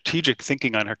kind of strategic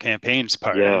thinking on her campaig's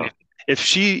part. Yeah. I mean,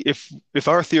 if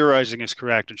our theorizing is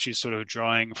correct, and she's sort of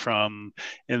drawing from,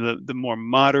 the more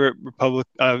moderate Republic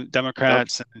Yep.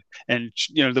 Democrats, and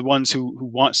the ones who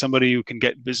want somebody who can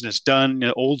get business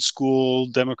done, old school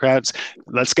Democrats,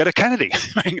 let's get a Kennedy.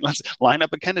 Right? Let's line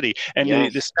up a Kennedy. And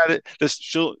Yes. this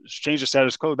she'll change the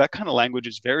status quo. That kind of language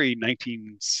is very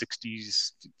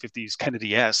 1960s 50s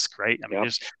Kennedy-esque, right? I mean,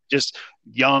 Yep. just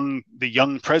the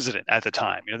young president at the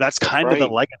time. That's That's kind of the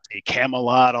right. legacy,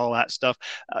 Camelot, all that stuff.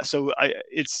 So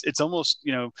it's almost,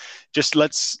 just all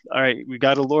right, we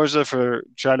got Alorza for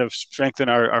trying to strengthen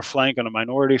our flank on a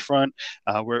minority front.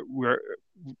 We're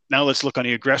now let's look on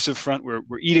the aggressive front. We're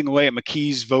eating away at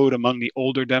McKee's vote among the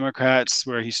older Democrats,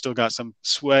 where he's still got some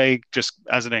sway just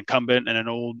as an incumbent and an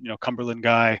old, Cumberland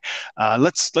guy.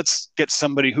 Let's get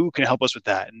somebody who can help us with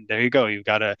that. And there you go. You've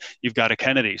got a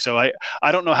Kennedy. So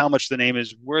I don't know how much the name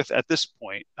is worth at this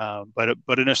point,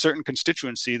 but in a certain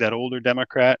constituency, that older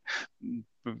Democrat,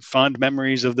 fond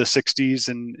memories of the '60s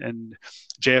and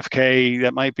JFK,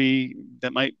 that might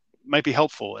be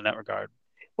helpful in that regard.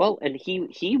 Well, and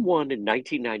he won in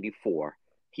 1994.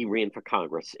 He ran for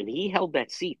Congress, and he held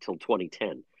that seat till 2010.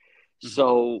 Mm-hmm.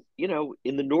 So,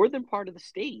 in the northern part of the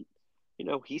state,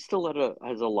 he still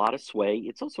has a lot of sway.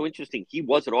 It's also interesting. He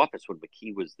was in office when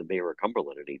McKee was the mayor of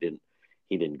Cumberland, and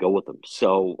he didn't go with him.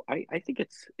 So I think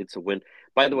it's a win.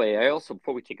 By the way, I also,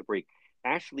 before we take a break,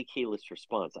 Ashley Kaliff's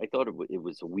response, I thought it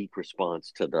was a weak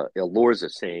response to the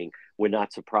Elorza saying, "We're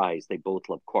not surprised they both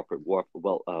love corporate war."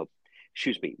 Well,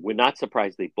 excuse me, we're not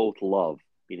surprised they both love,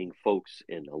 meaning folks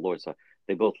in Elorza,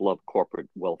 they both love corporate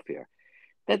welfare.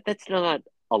 That's not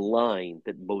a line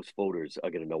that most voters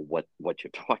are going to know what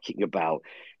you're talking about.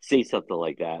 Say something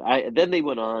like that. Then they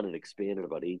went on and expanded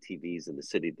about ATVs in the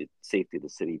city, the safety of the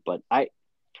city. But I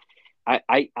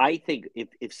think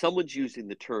if someone's using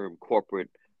the term corporate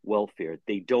welfare,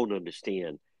 they don't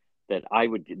understand that.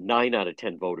 9 out of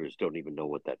 10 voters don't even know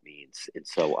what that means, and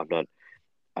so I'm not.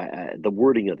 The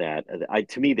wording of that,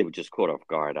 to me, they were just caught off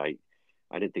guard. I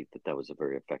didn't think that was a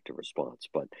very effective response.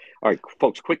 But all right,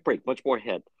 folks, quick break. Much more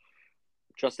ahead.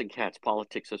 Justin Katz,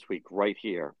 Politics This Week, right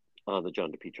here on the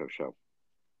John DePietro Show.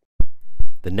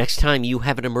 The next time you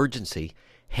have an emergency,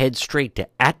 head straight to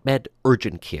AtMed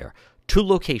Urgent Care. 2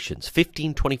 locations,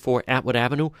 1524 Atwood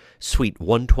Avenue, Suite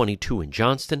 122 in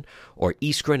Johnston, or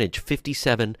East Greenwich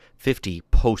 5750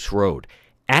 Post Road.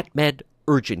 AtMed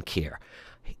Urgent Care.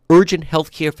 Urgent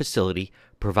healthcare facility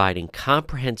providing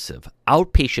comprehensive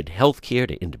outpatient healthcare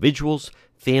to individuals,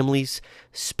 families,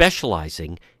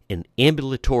 specializing in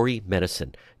ambulatory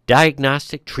medicine,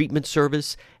 diagnostic treatment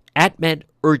service. AtMed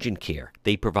Urgent Care.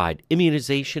 They provide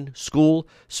immunization, school,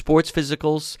 sports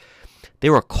physicals.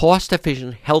 They're a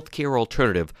cost-efficient healthcare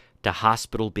alternative to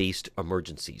hospital-based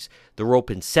emergencies. They're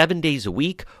open 7 days a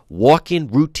week, walk-in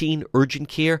routine urgent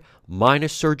care, minor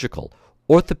surgical,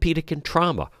 orthopedic and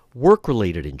trauma,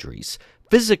 work-related injuries,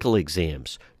 physical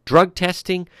exams, drug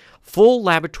testing, full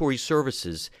laboratory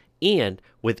services, and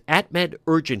with AtMed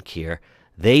Urgent Care,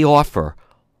 they offer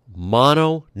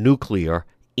mononuclear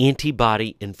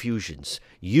antibody infusions.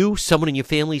 You, someone in your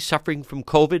family suffering from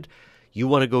COVID, you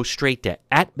want to go straight to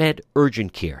AtMed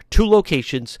Urgent Care. 2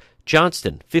 locations,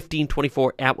 Johnston,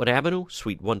 1524 Atwood Avenue,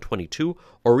 Suite 122,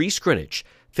 or East Greenwich,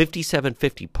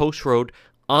 5750 Post Road,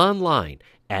 online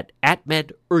at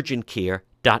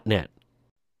atmedurgentcare.net.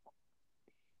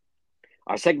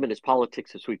 Our segment is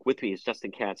Politics This Week. With me is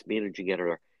Justin Katz, managing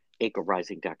editor,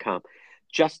 anchorrising.com.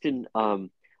 Justin,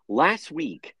 last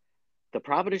week, the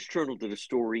Providence Journal did a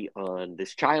story on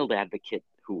this child advocate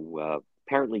who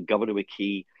apparently Governor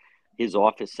McKee, his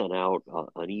office sent out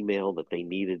an email that they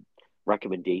needed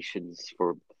recommendations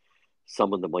for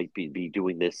someone that might be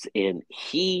doing this. And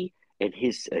he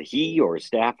or his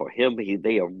staff or him,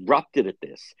 they erupted at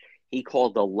this. He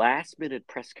called a last-minute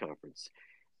press conference.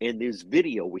 And there's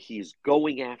video where he's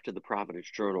going after the Providence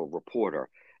Journal reporter,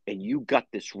 and you got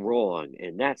this wrong,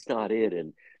 and that's not it.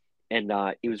 And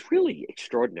it was really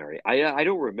extraordinary. I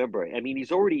don't remember. I mean,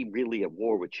 he's already really at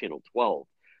war with Channel 12.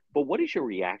 But what is your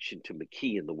reaction to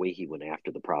McKee and the way he went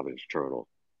after the Providence Journal?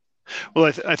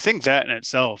 Well, I think that in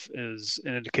itself is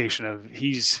an indication of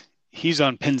he's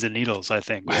on pins and needles, I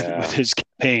think, with his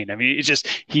campaign. I mean, it's just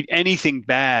anything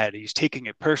bad, he's taking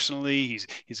it personally.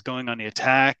 He's going on the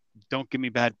attack. Don't give me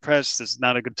bad press. This is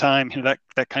not a good time.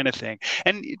 That kind of thing.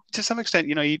 And to some extent,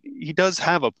 he does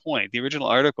have a point. The original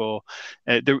article,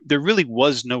 there really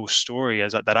was no story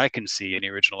that I can see in the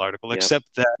original article, except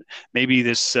that maybe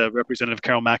this Representative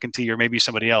Carol McEntee or maybe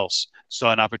somebody else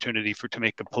saw an opportunity to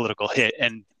make a political hit,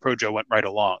 and Projo went right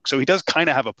along. So he does kind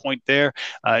of have a point there.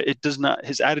 It does not.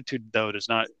 His attitude, though, does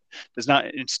not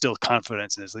instill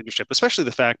confidence in his leadership, especially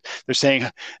the fact they're saying.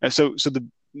 So the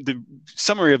the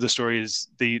summary of the story is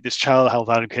this child health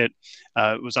advocate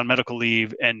was on medical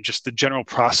leave, and just the general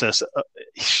process.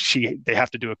 They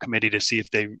have to do a committee to see if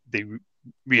they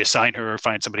reassign her or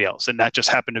find somebody else, and that just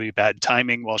happened to be bad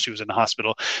timing while she was in the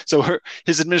hospital. So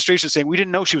his administration is saying we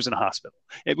didn't know she was in a hospital,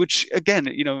 which again,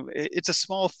 it's a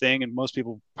small thing, and most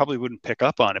people probably wouldn't pick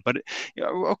up on it. But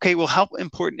okay, well, how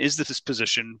important is this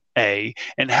position? A,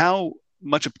 and how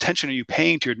much attention are you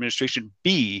paying to your administration?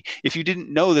 B, if you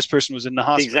didn't know this person was in the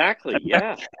hospital? Exactly.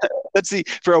 Yeah. That's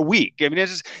for a week. I mean,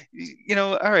 it's just,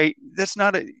 all right, that's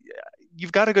not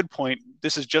you've got a good point.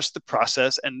 This is just the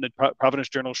process, and the Providence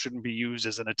Journal shouldn't be used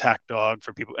as an attack dog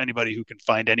for anybody who can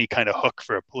find any kind of hook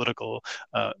for a political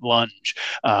lunge.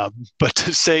 But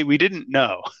to say we didn't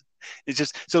know, it's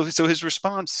just so his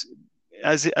response,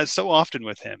 as so often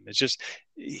with him, it's just,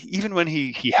 even when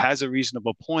he has a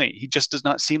reasonable point, he just does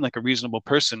not seem like a reasonable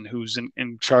person who's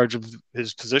in charge of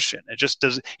his position.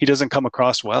 He doesn't come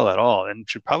across well at all, and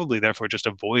should probably therefore just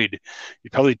avoid. You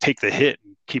probably take the hit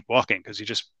and keep walking, because you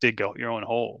just dig your own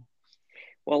hole.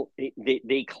 Well,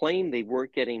 they claim they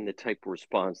weren't getting the type of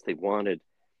response they wanted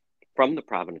from the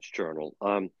Providence Journal.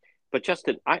 But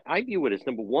Justin, I view it as,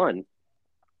 number one,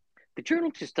 the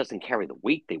Journal just doesn't carry the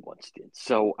weight they once did.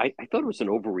 So I thought it was an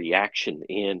overreaction.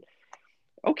 And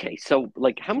okay, so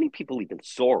like, how many people even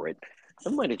saw it?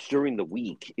 Never mind, it's during the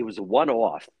week. It was a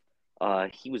one-off.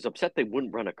 He was upset they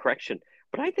wouldn't run a correction.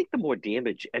 But I think the more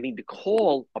damage, I mean, to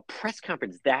call a press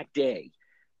conference that day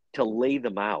to lay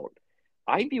them out,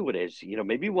 I view it as,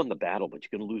 maybe you won the battle, but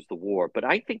you're going to lose the war. But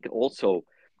I think also,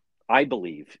 I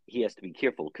believe he has to be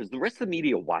careful, because the rest of the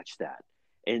media watched that.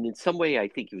 And in some way, I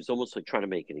think he was almost like trying to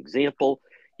make an example.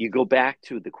 You go back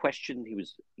to the question he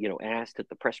was, asked at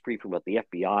the press briefing about the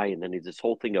FBI, and then there's this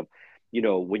whole thing of,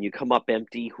 when you come up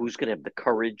empty, who's going to have the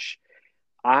courage?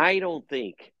 I don't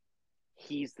think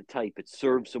he's the type that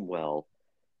serves him well,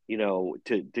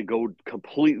 to go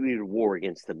completely to war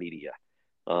against the media.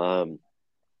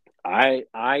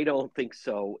 I don't think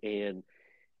so. And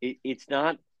it's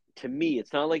not, to me,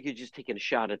 it's not like you're just taking a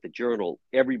shot at the Journal.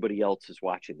 Everybody else is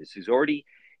watching this.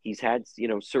 He's had,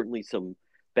 certainly some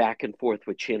back and forth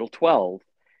with Channel 12,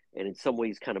 and in some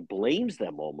ways kind of blames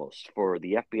them almost for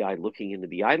the FBI looking into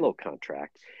the ILO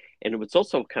contract. And what's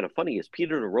also kind of funny is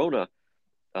Peter Nerona,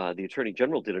 the Attorney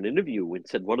General, did an interview and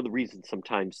said one of the reasons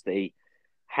sometimes they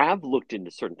have looked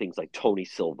into certain things like Tony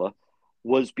Silva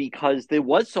was because there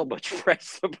was so much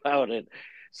press about it.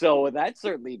 So that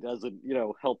certainly doesn't,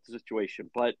 help the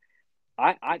situation. But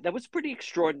I that was pretty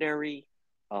extraordinary.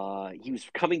 He was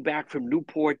coming back from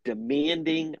Newport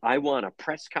demanding, I want a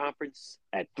press conference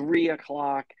at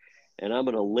 3:00, and I'm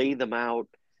going to lay them out.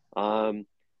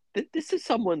 This is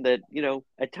someone that,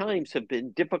 at times have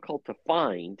been difficult to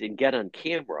find and get on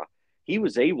camera. He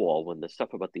was AWOL when the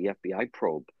stuff about the FBI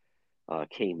probe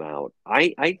came out.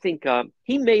 I think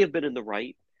he may have been in the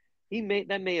right.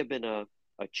 That may have been a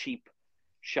cheap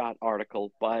shot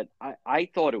article, but I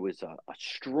thought it was a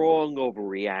strong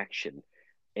overreaction.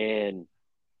 And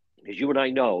as you and I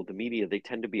know, the media, they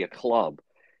tend to be a club,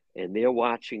 and they're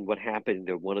watching what happened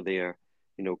to one of their,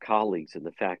 colleagues in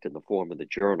the fact in the form of the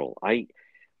Journal. I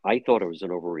thought it was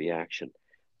an overreaction.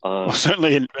 Well,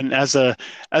 certainly, and as a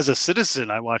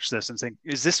citizen, I watch this and think,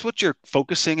 is this what you're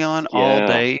focusing on all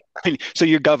day? I mean, so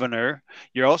you're governor,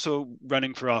 you're also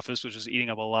running for office, which is eating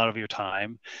up a lot of your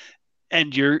time,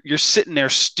 and you're sitting there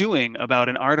stewing about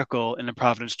an article in the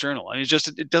Providence Journal. I mean,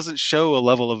 it doesn't show a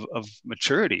level of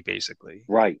maturity, basically.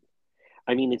 Right.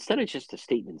 I mean, instead of just a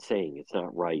statement saying it's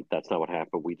not right, that's not what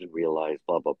happened, we didn't realize,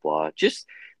 blah, blah, blah. Just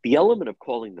the element of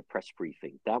calling the press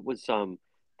briefing, that was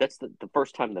that's the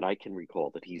first time that I can recall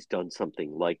that he's done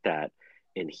something like that.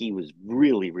 And he was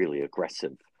really, really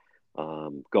aggressive,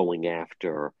 going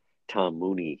after Tom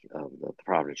Mooney of the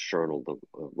Providence Journal,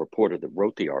 the reporter that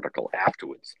wrote the article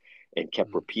afterwards, and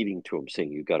kept repeating to him,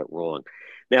 saying, you got it wrong.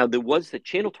 Now, there was the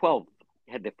Channel 12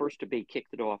 had their first debate,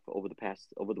 kicked it off over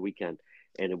the weekend,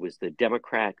 and it was the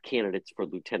Democrat candidates for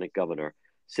lieutenant governor,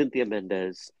 Cynthia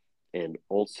Mendez, and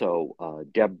also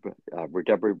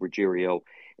Deborah Ruggiero,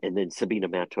 and then Sabina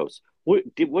Matos. What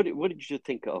did you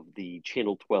think of the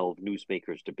Channel 12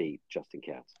 newsmakers debate, Justin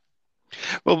Katz?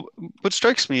 Well, what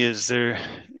strikes me is they're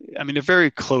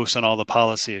very close on all the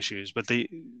policy issues, but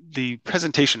the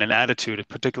presentation and attitude,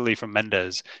 particularly from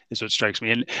Mendez, is what strikes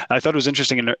me. And I thought it was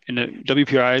interesting in the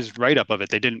WPRI's write-up of it,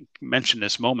 they didn't mention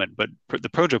this moment, but the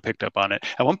Projo picked up on it.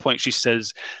 At one point, she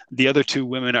says the other two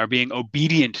women are being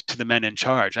obedient to the men in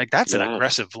charge. Like, that's an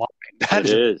aggressive line. That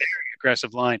is a very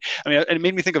aggressive line. I mean, and it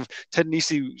made me think of Ted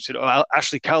Nesi said, "Oh,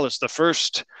 Ashley Callis, the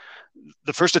first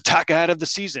the first attack ad of the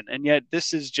season, and yet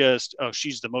this is just, oh,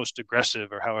 she's the most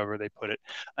aggressive, or however they put it.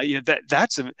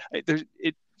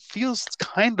 It feels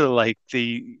kind of like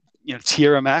the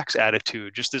Tierra Max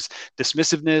attitude, just this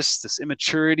dismissiveness, this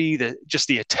immaturity, just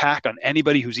the attack on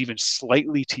anybody who's even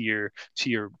slightly to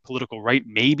your political right.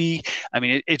 Maybe, I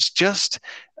mean, it's just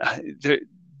the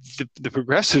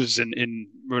progressives in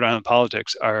Rhode Island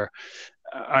politics are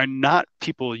not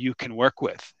people you can work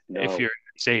with if you're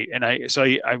in the state. And I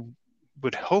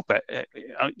would hope,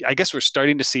 I guess we're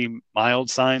starting to see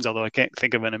mild signs, although I can't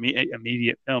think of an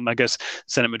immediate. I guess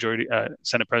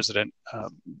Senate President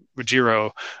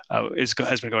Ruggiero has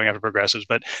been going after progressives,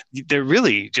 but they're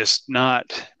really just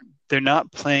not. They're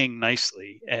not playing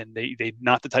nicely, and they're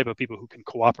not the type of people who can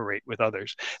cooperate with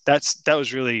others. That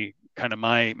was really kind of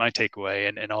my takeaway,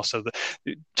 and also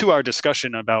to our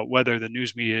discussion about whether the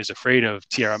news media is afraid of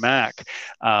Tierra Mac.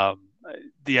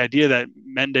 The idea that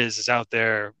Mendez is out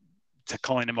there to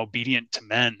calling them obedient to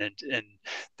men, and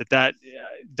that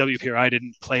WPRI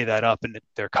didn't play that up in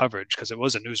their coverage because it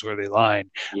was a newsworthy line.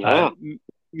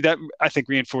 That I think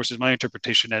reinforces my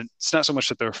interpretation. And it's not so much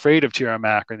that they're afraid of Tierra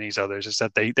Mac and these others, it's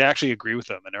that they actually agree with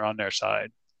them and they're on their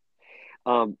side.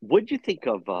 What do you think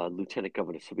of Lieutenant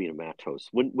Governor Sabina Matos?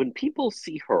 When people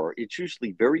see her, it's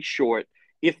usually very short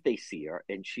if they see her,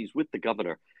 and she's with the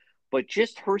governor. But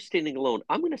just her standing alone,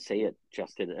 I'm going to say it,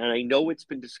 Justin, and I know it's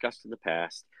been discussed in the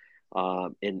past,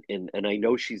 and I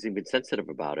know she's even sensitive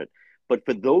about it. But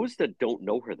for those that don't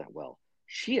know her that well,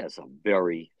 she has a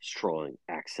very strong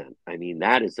accent. I mean,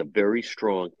 that is a very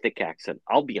strong, thick accent.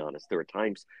 I'll be honest, there are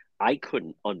times I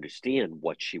couldn't understand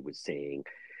what she was saying.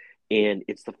 And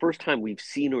it's the first time we've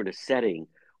seen her in a setting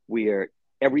where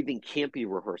everything can't be a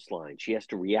rehearsed line. She has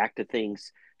to react to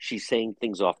things. She's saying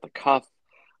things off the cuff.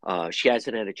 She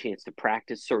hasn't had a chance to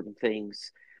practice certain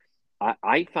things.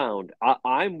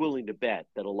 I'm willing to bet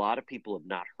that a lot of people have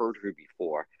not heard her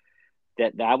before.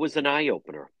 That was an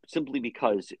eye-opener, simply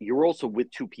because you're also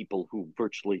with two people who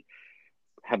virtually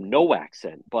have no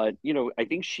accent. But, I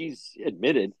think she's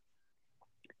admitted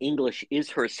English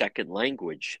is her second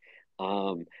language.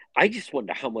 I just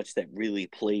wonder how much that really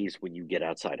plays when you get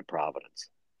outside of Providence.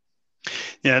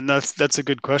 Yeah, and that's a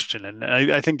good question, and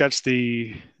I think that's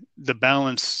the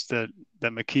balance that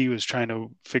McKee was trying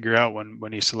to figure out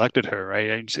when he selected her,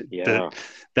 right?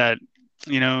 That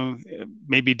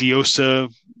maybe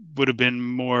Diosa would have been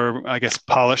more, I guess,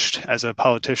 polished as a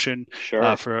politician,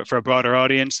 sure, for a broader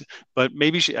audience, but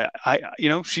maybe she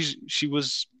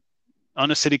was on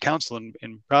a city council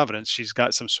in Providence. She's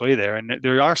got some sway there, and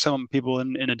there are some people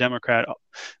in a Democrat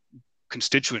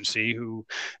constituency who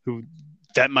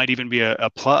that might even be a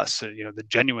plus, the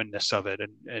genuineness of it.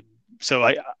 And so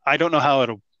I don't know how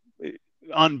it'll,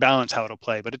 on balance, how it'll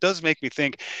play, but it does make me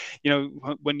think,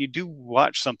 when you do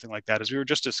watch something like that, as we were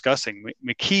just discussing,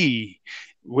 McKee,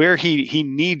 where he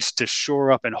needs to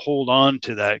shore up and hold on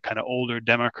to that kind of older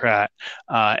Democrat,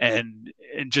 and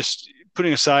just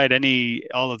putting aside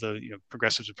all of the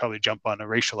progressives would probably jump on a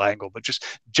racial angle, but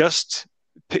just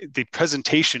the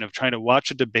presentation of trying to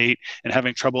watch a debate and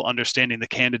having trouble understanding the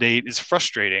candidate is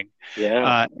frustrating.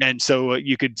 Yeah. And so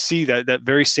you could see that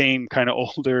very same kind of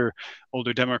older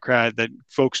Democrat that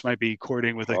folks might be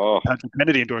courting with a Patrick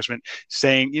Kennedy endorsement,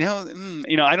 saying,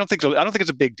 I don't think it's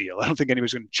a big deal. I don't think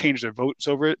anybody's going to change their votes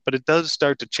over it, but it does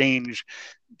start to change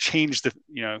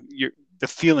the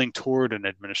feeling toward an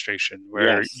administration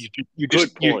where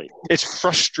it's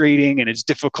frustrating and it's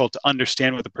difficult to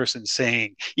understand what the person's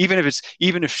saying, even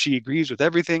if she agrees with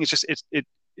everything.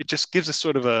 It just gives a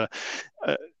sort of a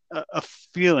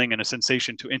feeling and a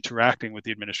sensation to interacting with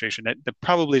the administration that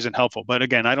probably isn't helpful. But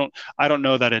again, I don't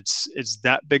know that it's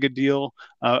that big a deal,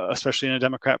 especially in a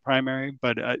Democrat primary.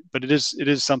 But it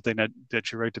is something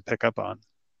that you're right to pick up on.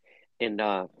 And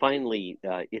finally,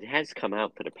 it has come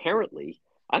out that apparently,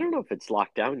 I don't know if it's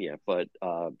locked down yet, but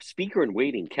Speaker in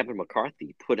waiting, Kevin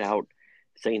McCarthy, put out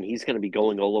saying he's going to be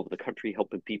going all over the country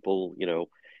helping people,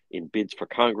 in bids for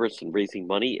Congress and raising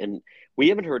money. And we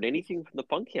haven't heard anything from the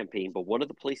Fung campaign, but one of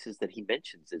the places that he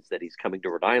mentions is that he's coming to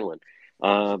Rhode Island.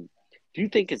 Do you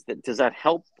think does that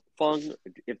help Fung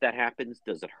if that happens?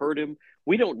 Does it hurt him?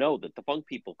 We don't know. That the Fung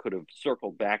people could have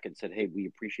circled back and said, hey, we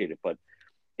appreciate it, but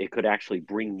it could actually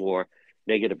bring more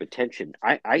negative attention.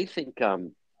 I think,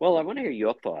 well, I want to hear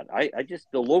your thought.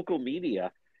 The local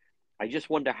media, I just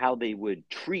wonder how they would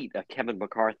treat a Kevin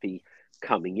McCarthy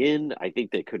coming in. I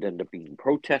think they could end up being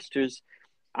protesters.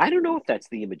 I don't know if that's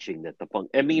the imaging that the Fung,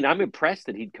 I mean, I'm impressed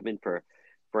that he'd come in for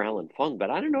Alan Fung, but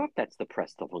I don't know if that's the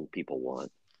press the Fung people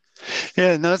want.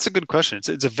 Yeah, no, that's a good question.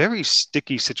 It's a very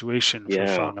sticky situation for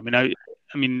Fung. I mean,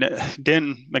 I mean,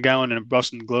 Dan McGowan in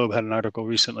Boston Globe had an article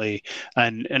recently,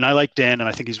 and I like Dan, and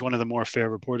I think he's one of the more fair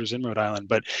reporters in Rhode Island.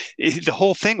 But the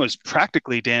whole thing was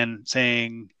practically Dan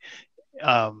saying,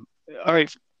 "All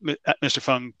right, Mr.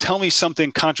 Fung, tell me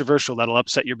something controversial that'll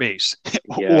upset your base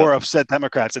Yeah. or upset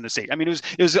Democrats in the state." I mean,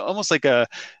 it was almost like it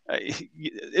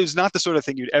was not the sort of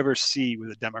thing you'd ever see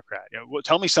with a Democrat. Well,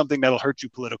 tell me something that'll hurt you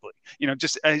politically.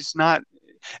 Just it's not.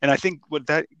 And I think what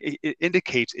that it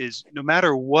indicates is no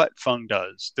matter what Fung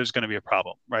does, there's going to be a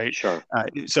problem, right? Sure.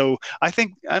 So I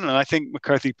don't know. I think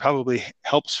McCarthy probably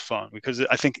helps Fung because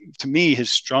I think to me his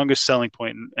strongest selling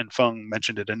point, and Fung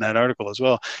mentioned it in that article as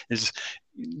well, is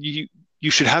you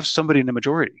should have somebody in the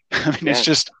majority. I mean, Yes.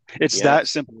 it's Yes. that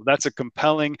simple. That's a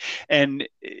compelling, and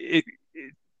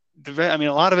I mean,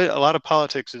 a lot of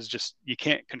politics is just you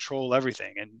can't control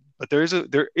everything, but there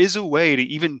is a way to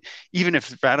even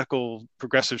if radical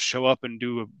progressives show up and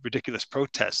do a ridiculous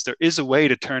protest, there is a way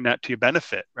to turn that to your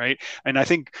benefit, right? And I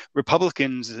think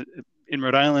Republicans in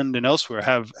Rhode Island and elsewhere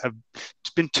have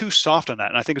been too soft on that,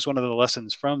 and I think it's one of the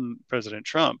lessons from President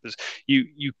Trump is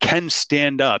you can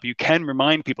stand up, you can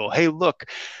remind people, hey, look.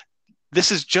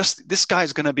 This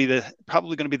guy's going to be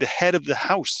probably going to be the head of the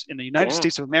House in the United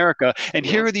States of America. And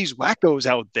here are these wackos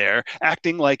out there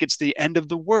acting like it's the end of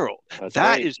the world. That's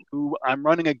That right. is who I'm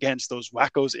running against, those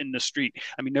wackos in the street.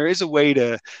 I mean, there is a way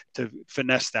to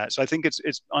finesse that. So I think it's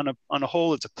on a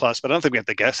whole, it's a plus, but I don't think we have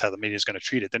to guess how the media is going to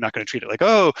treat it. They're not going to treat it like,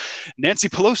 oh, Nancy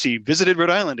Pelosi visited Rhode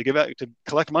Island to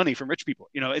collect money from rich people.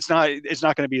 It's not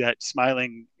going to be that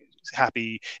smiling,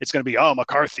 happy. It's going to be, oh,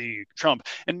 McCarthy, Trump.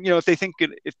 And if they think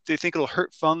it'll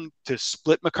hurt Fung to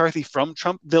split McCarthy from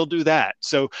Trump, they'll do that.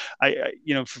 So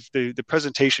for the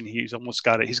presentation, he's almost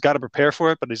got it. He's got to prepare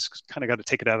for it, but he's kind of got to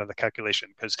take it out of the calculation,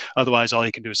 because otherwise all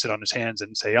he can do is sit on his hands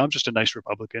and say, I'm just a nice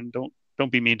Republican. Don't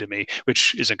be mean to me,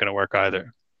 which isn't going to work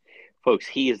either. Folks,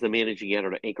 he is the managing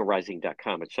editor at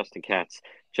anchorrising.com. It's Justin Katz.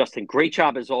 Justin, great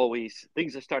job as always.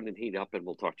 Things are starting to heat up, and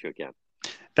we'll talk to you again.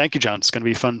 Thank you, John. It's going to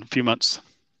be a fun few months.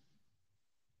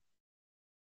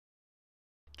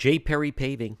 J. Perry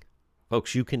Paving.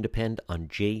 Folks, you can depend on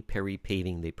J. Perry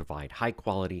Paving. They provide high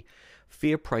quality,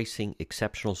 fair pricing,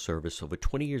 exceptional service, over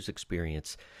 20 years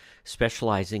experience,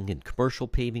 specializing in commercial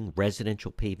paving, residential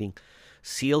paving,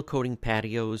 seal coating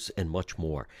patios, and much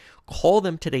more. Call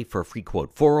them today for a free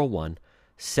quote,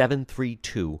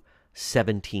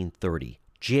 401-732-1730.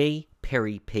 J.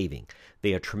 Perry Paving.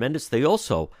 They are tremendous. They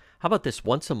also, how about this,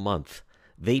 once a month,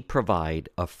 they provide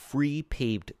a free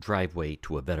paved driveway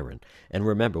to a veteran. And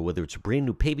remember, whether it's a brand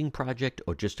new paving project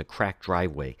or just a cracked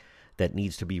driveway that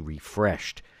needs to be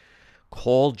refreshed,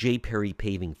 call J. Perry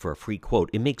Paving for a free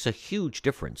quote. It makes a huge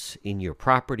difference in your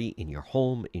property, in your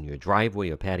home, in your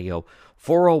driveway or patio.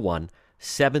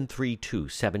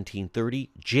 401-732-1730.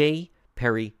 J.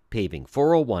 Perry Paving.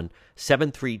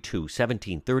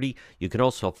 401-732-1730. You can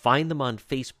also find them on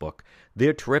Facebook.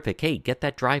 They're terrific. Hey, get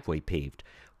that driveway paved.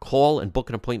 Call and book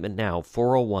an appointment now,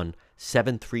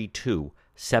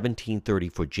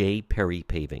 401-732-1730 for J. Perry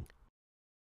Paving.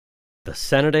 The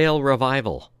Centerdale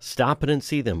Revival. Stop in and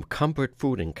see them. Comfort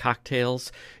food and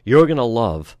cocktails. You're going to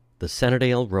love the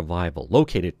Centerdale Revival,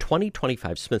 located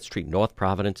 2025 Smith Street, North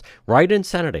Providence, right in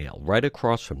Centerdale, right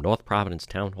across from North Providence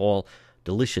Town Hall.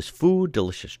 Delicious food,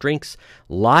 delicious drinks,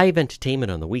 live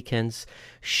entertainment on the weekends.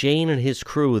 Shane and his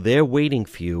crew, they're waiting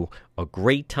for you. A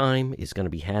great time is going to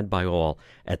be had by all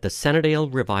at the Centerdale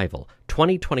Revival,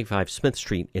 2025 Smith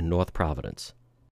Street in North Providence.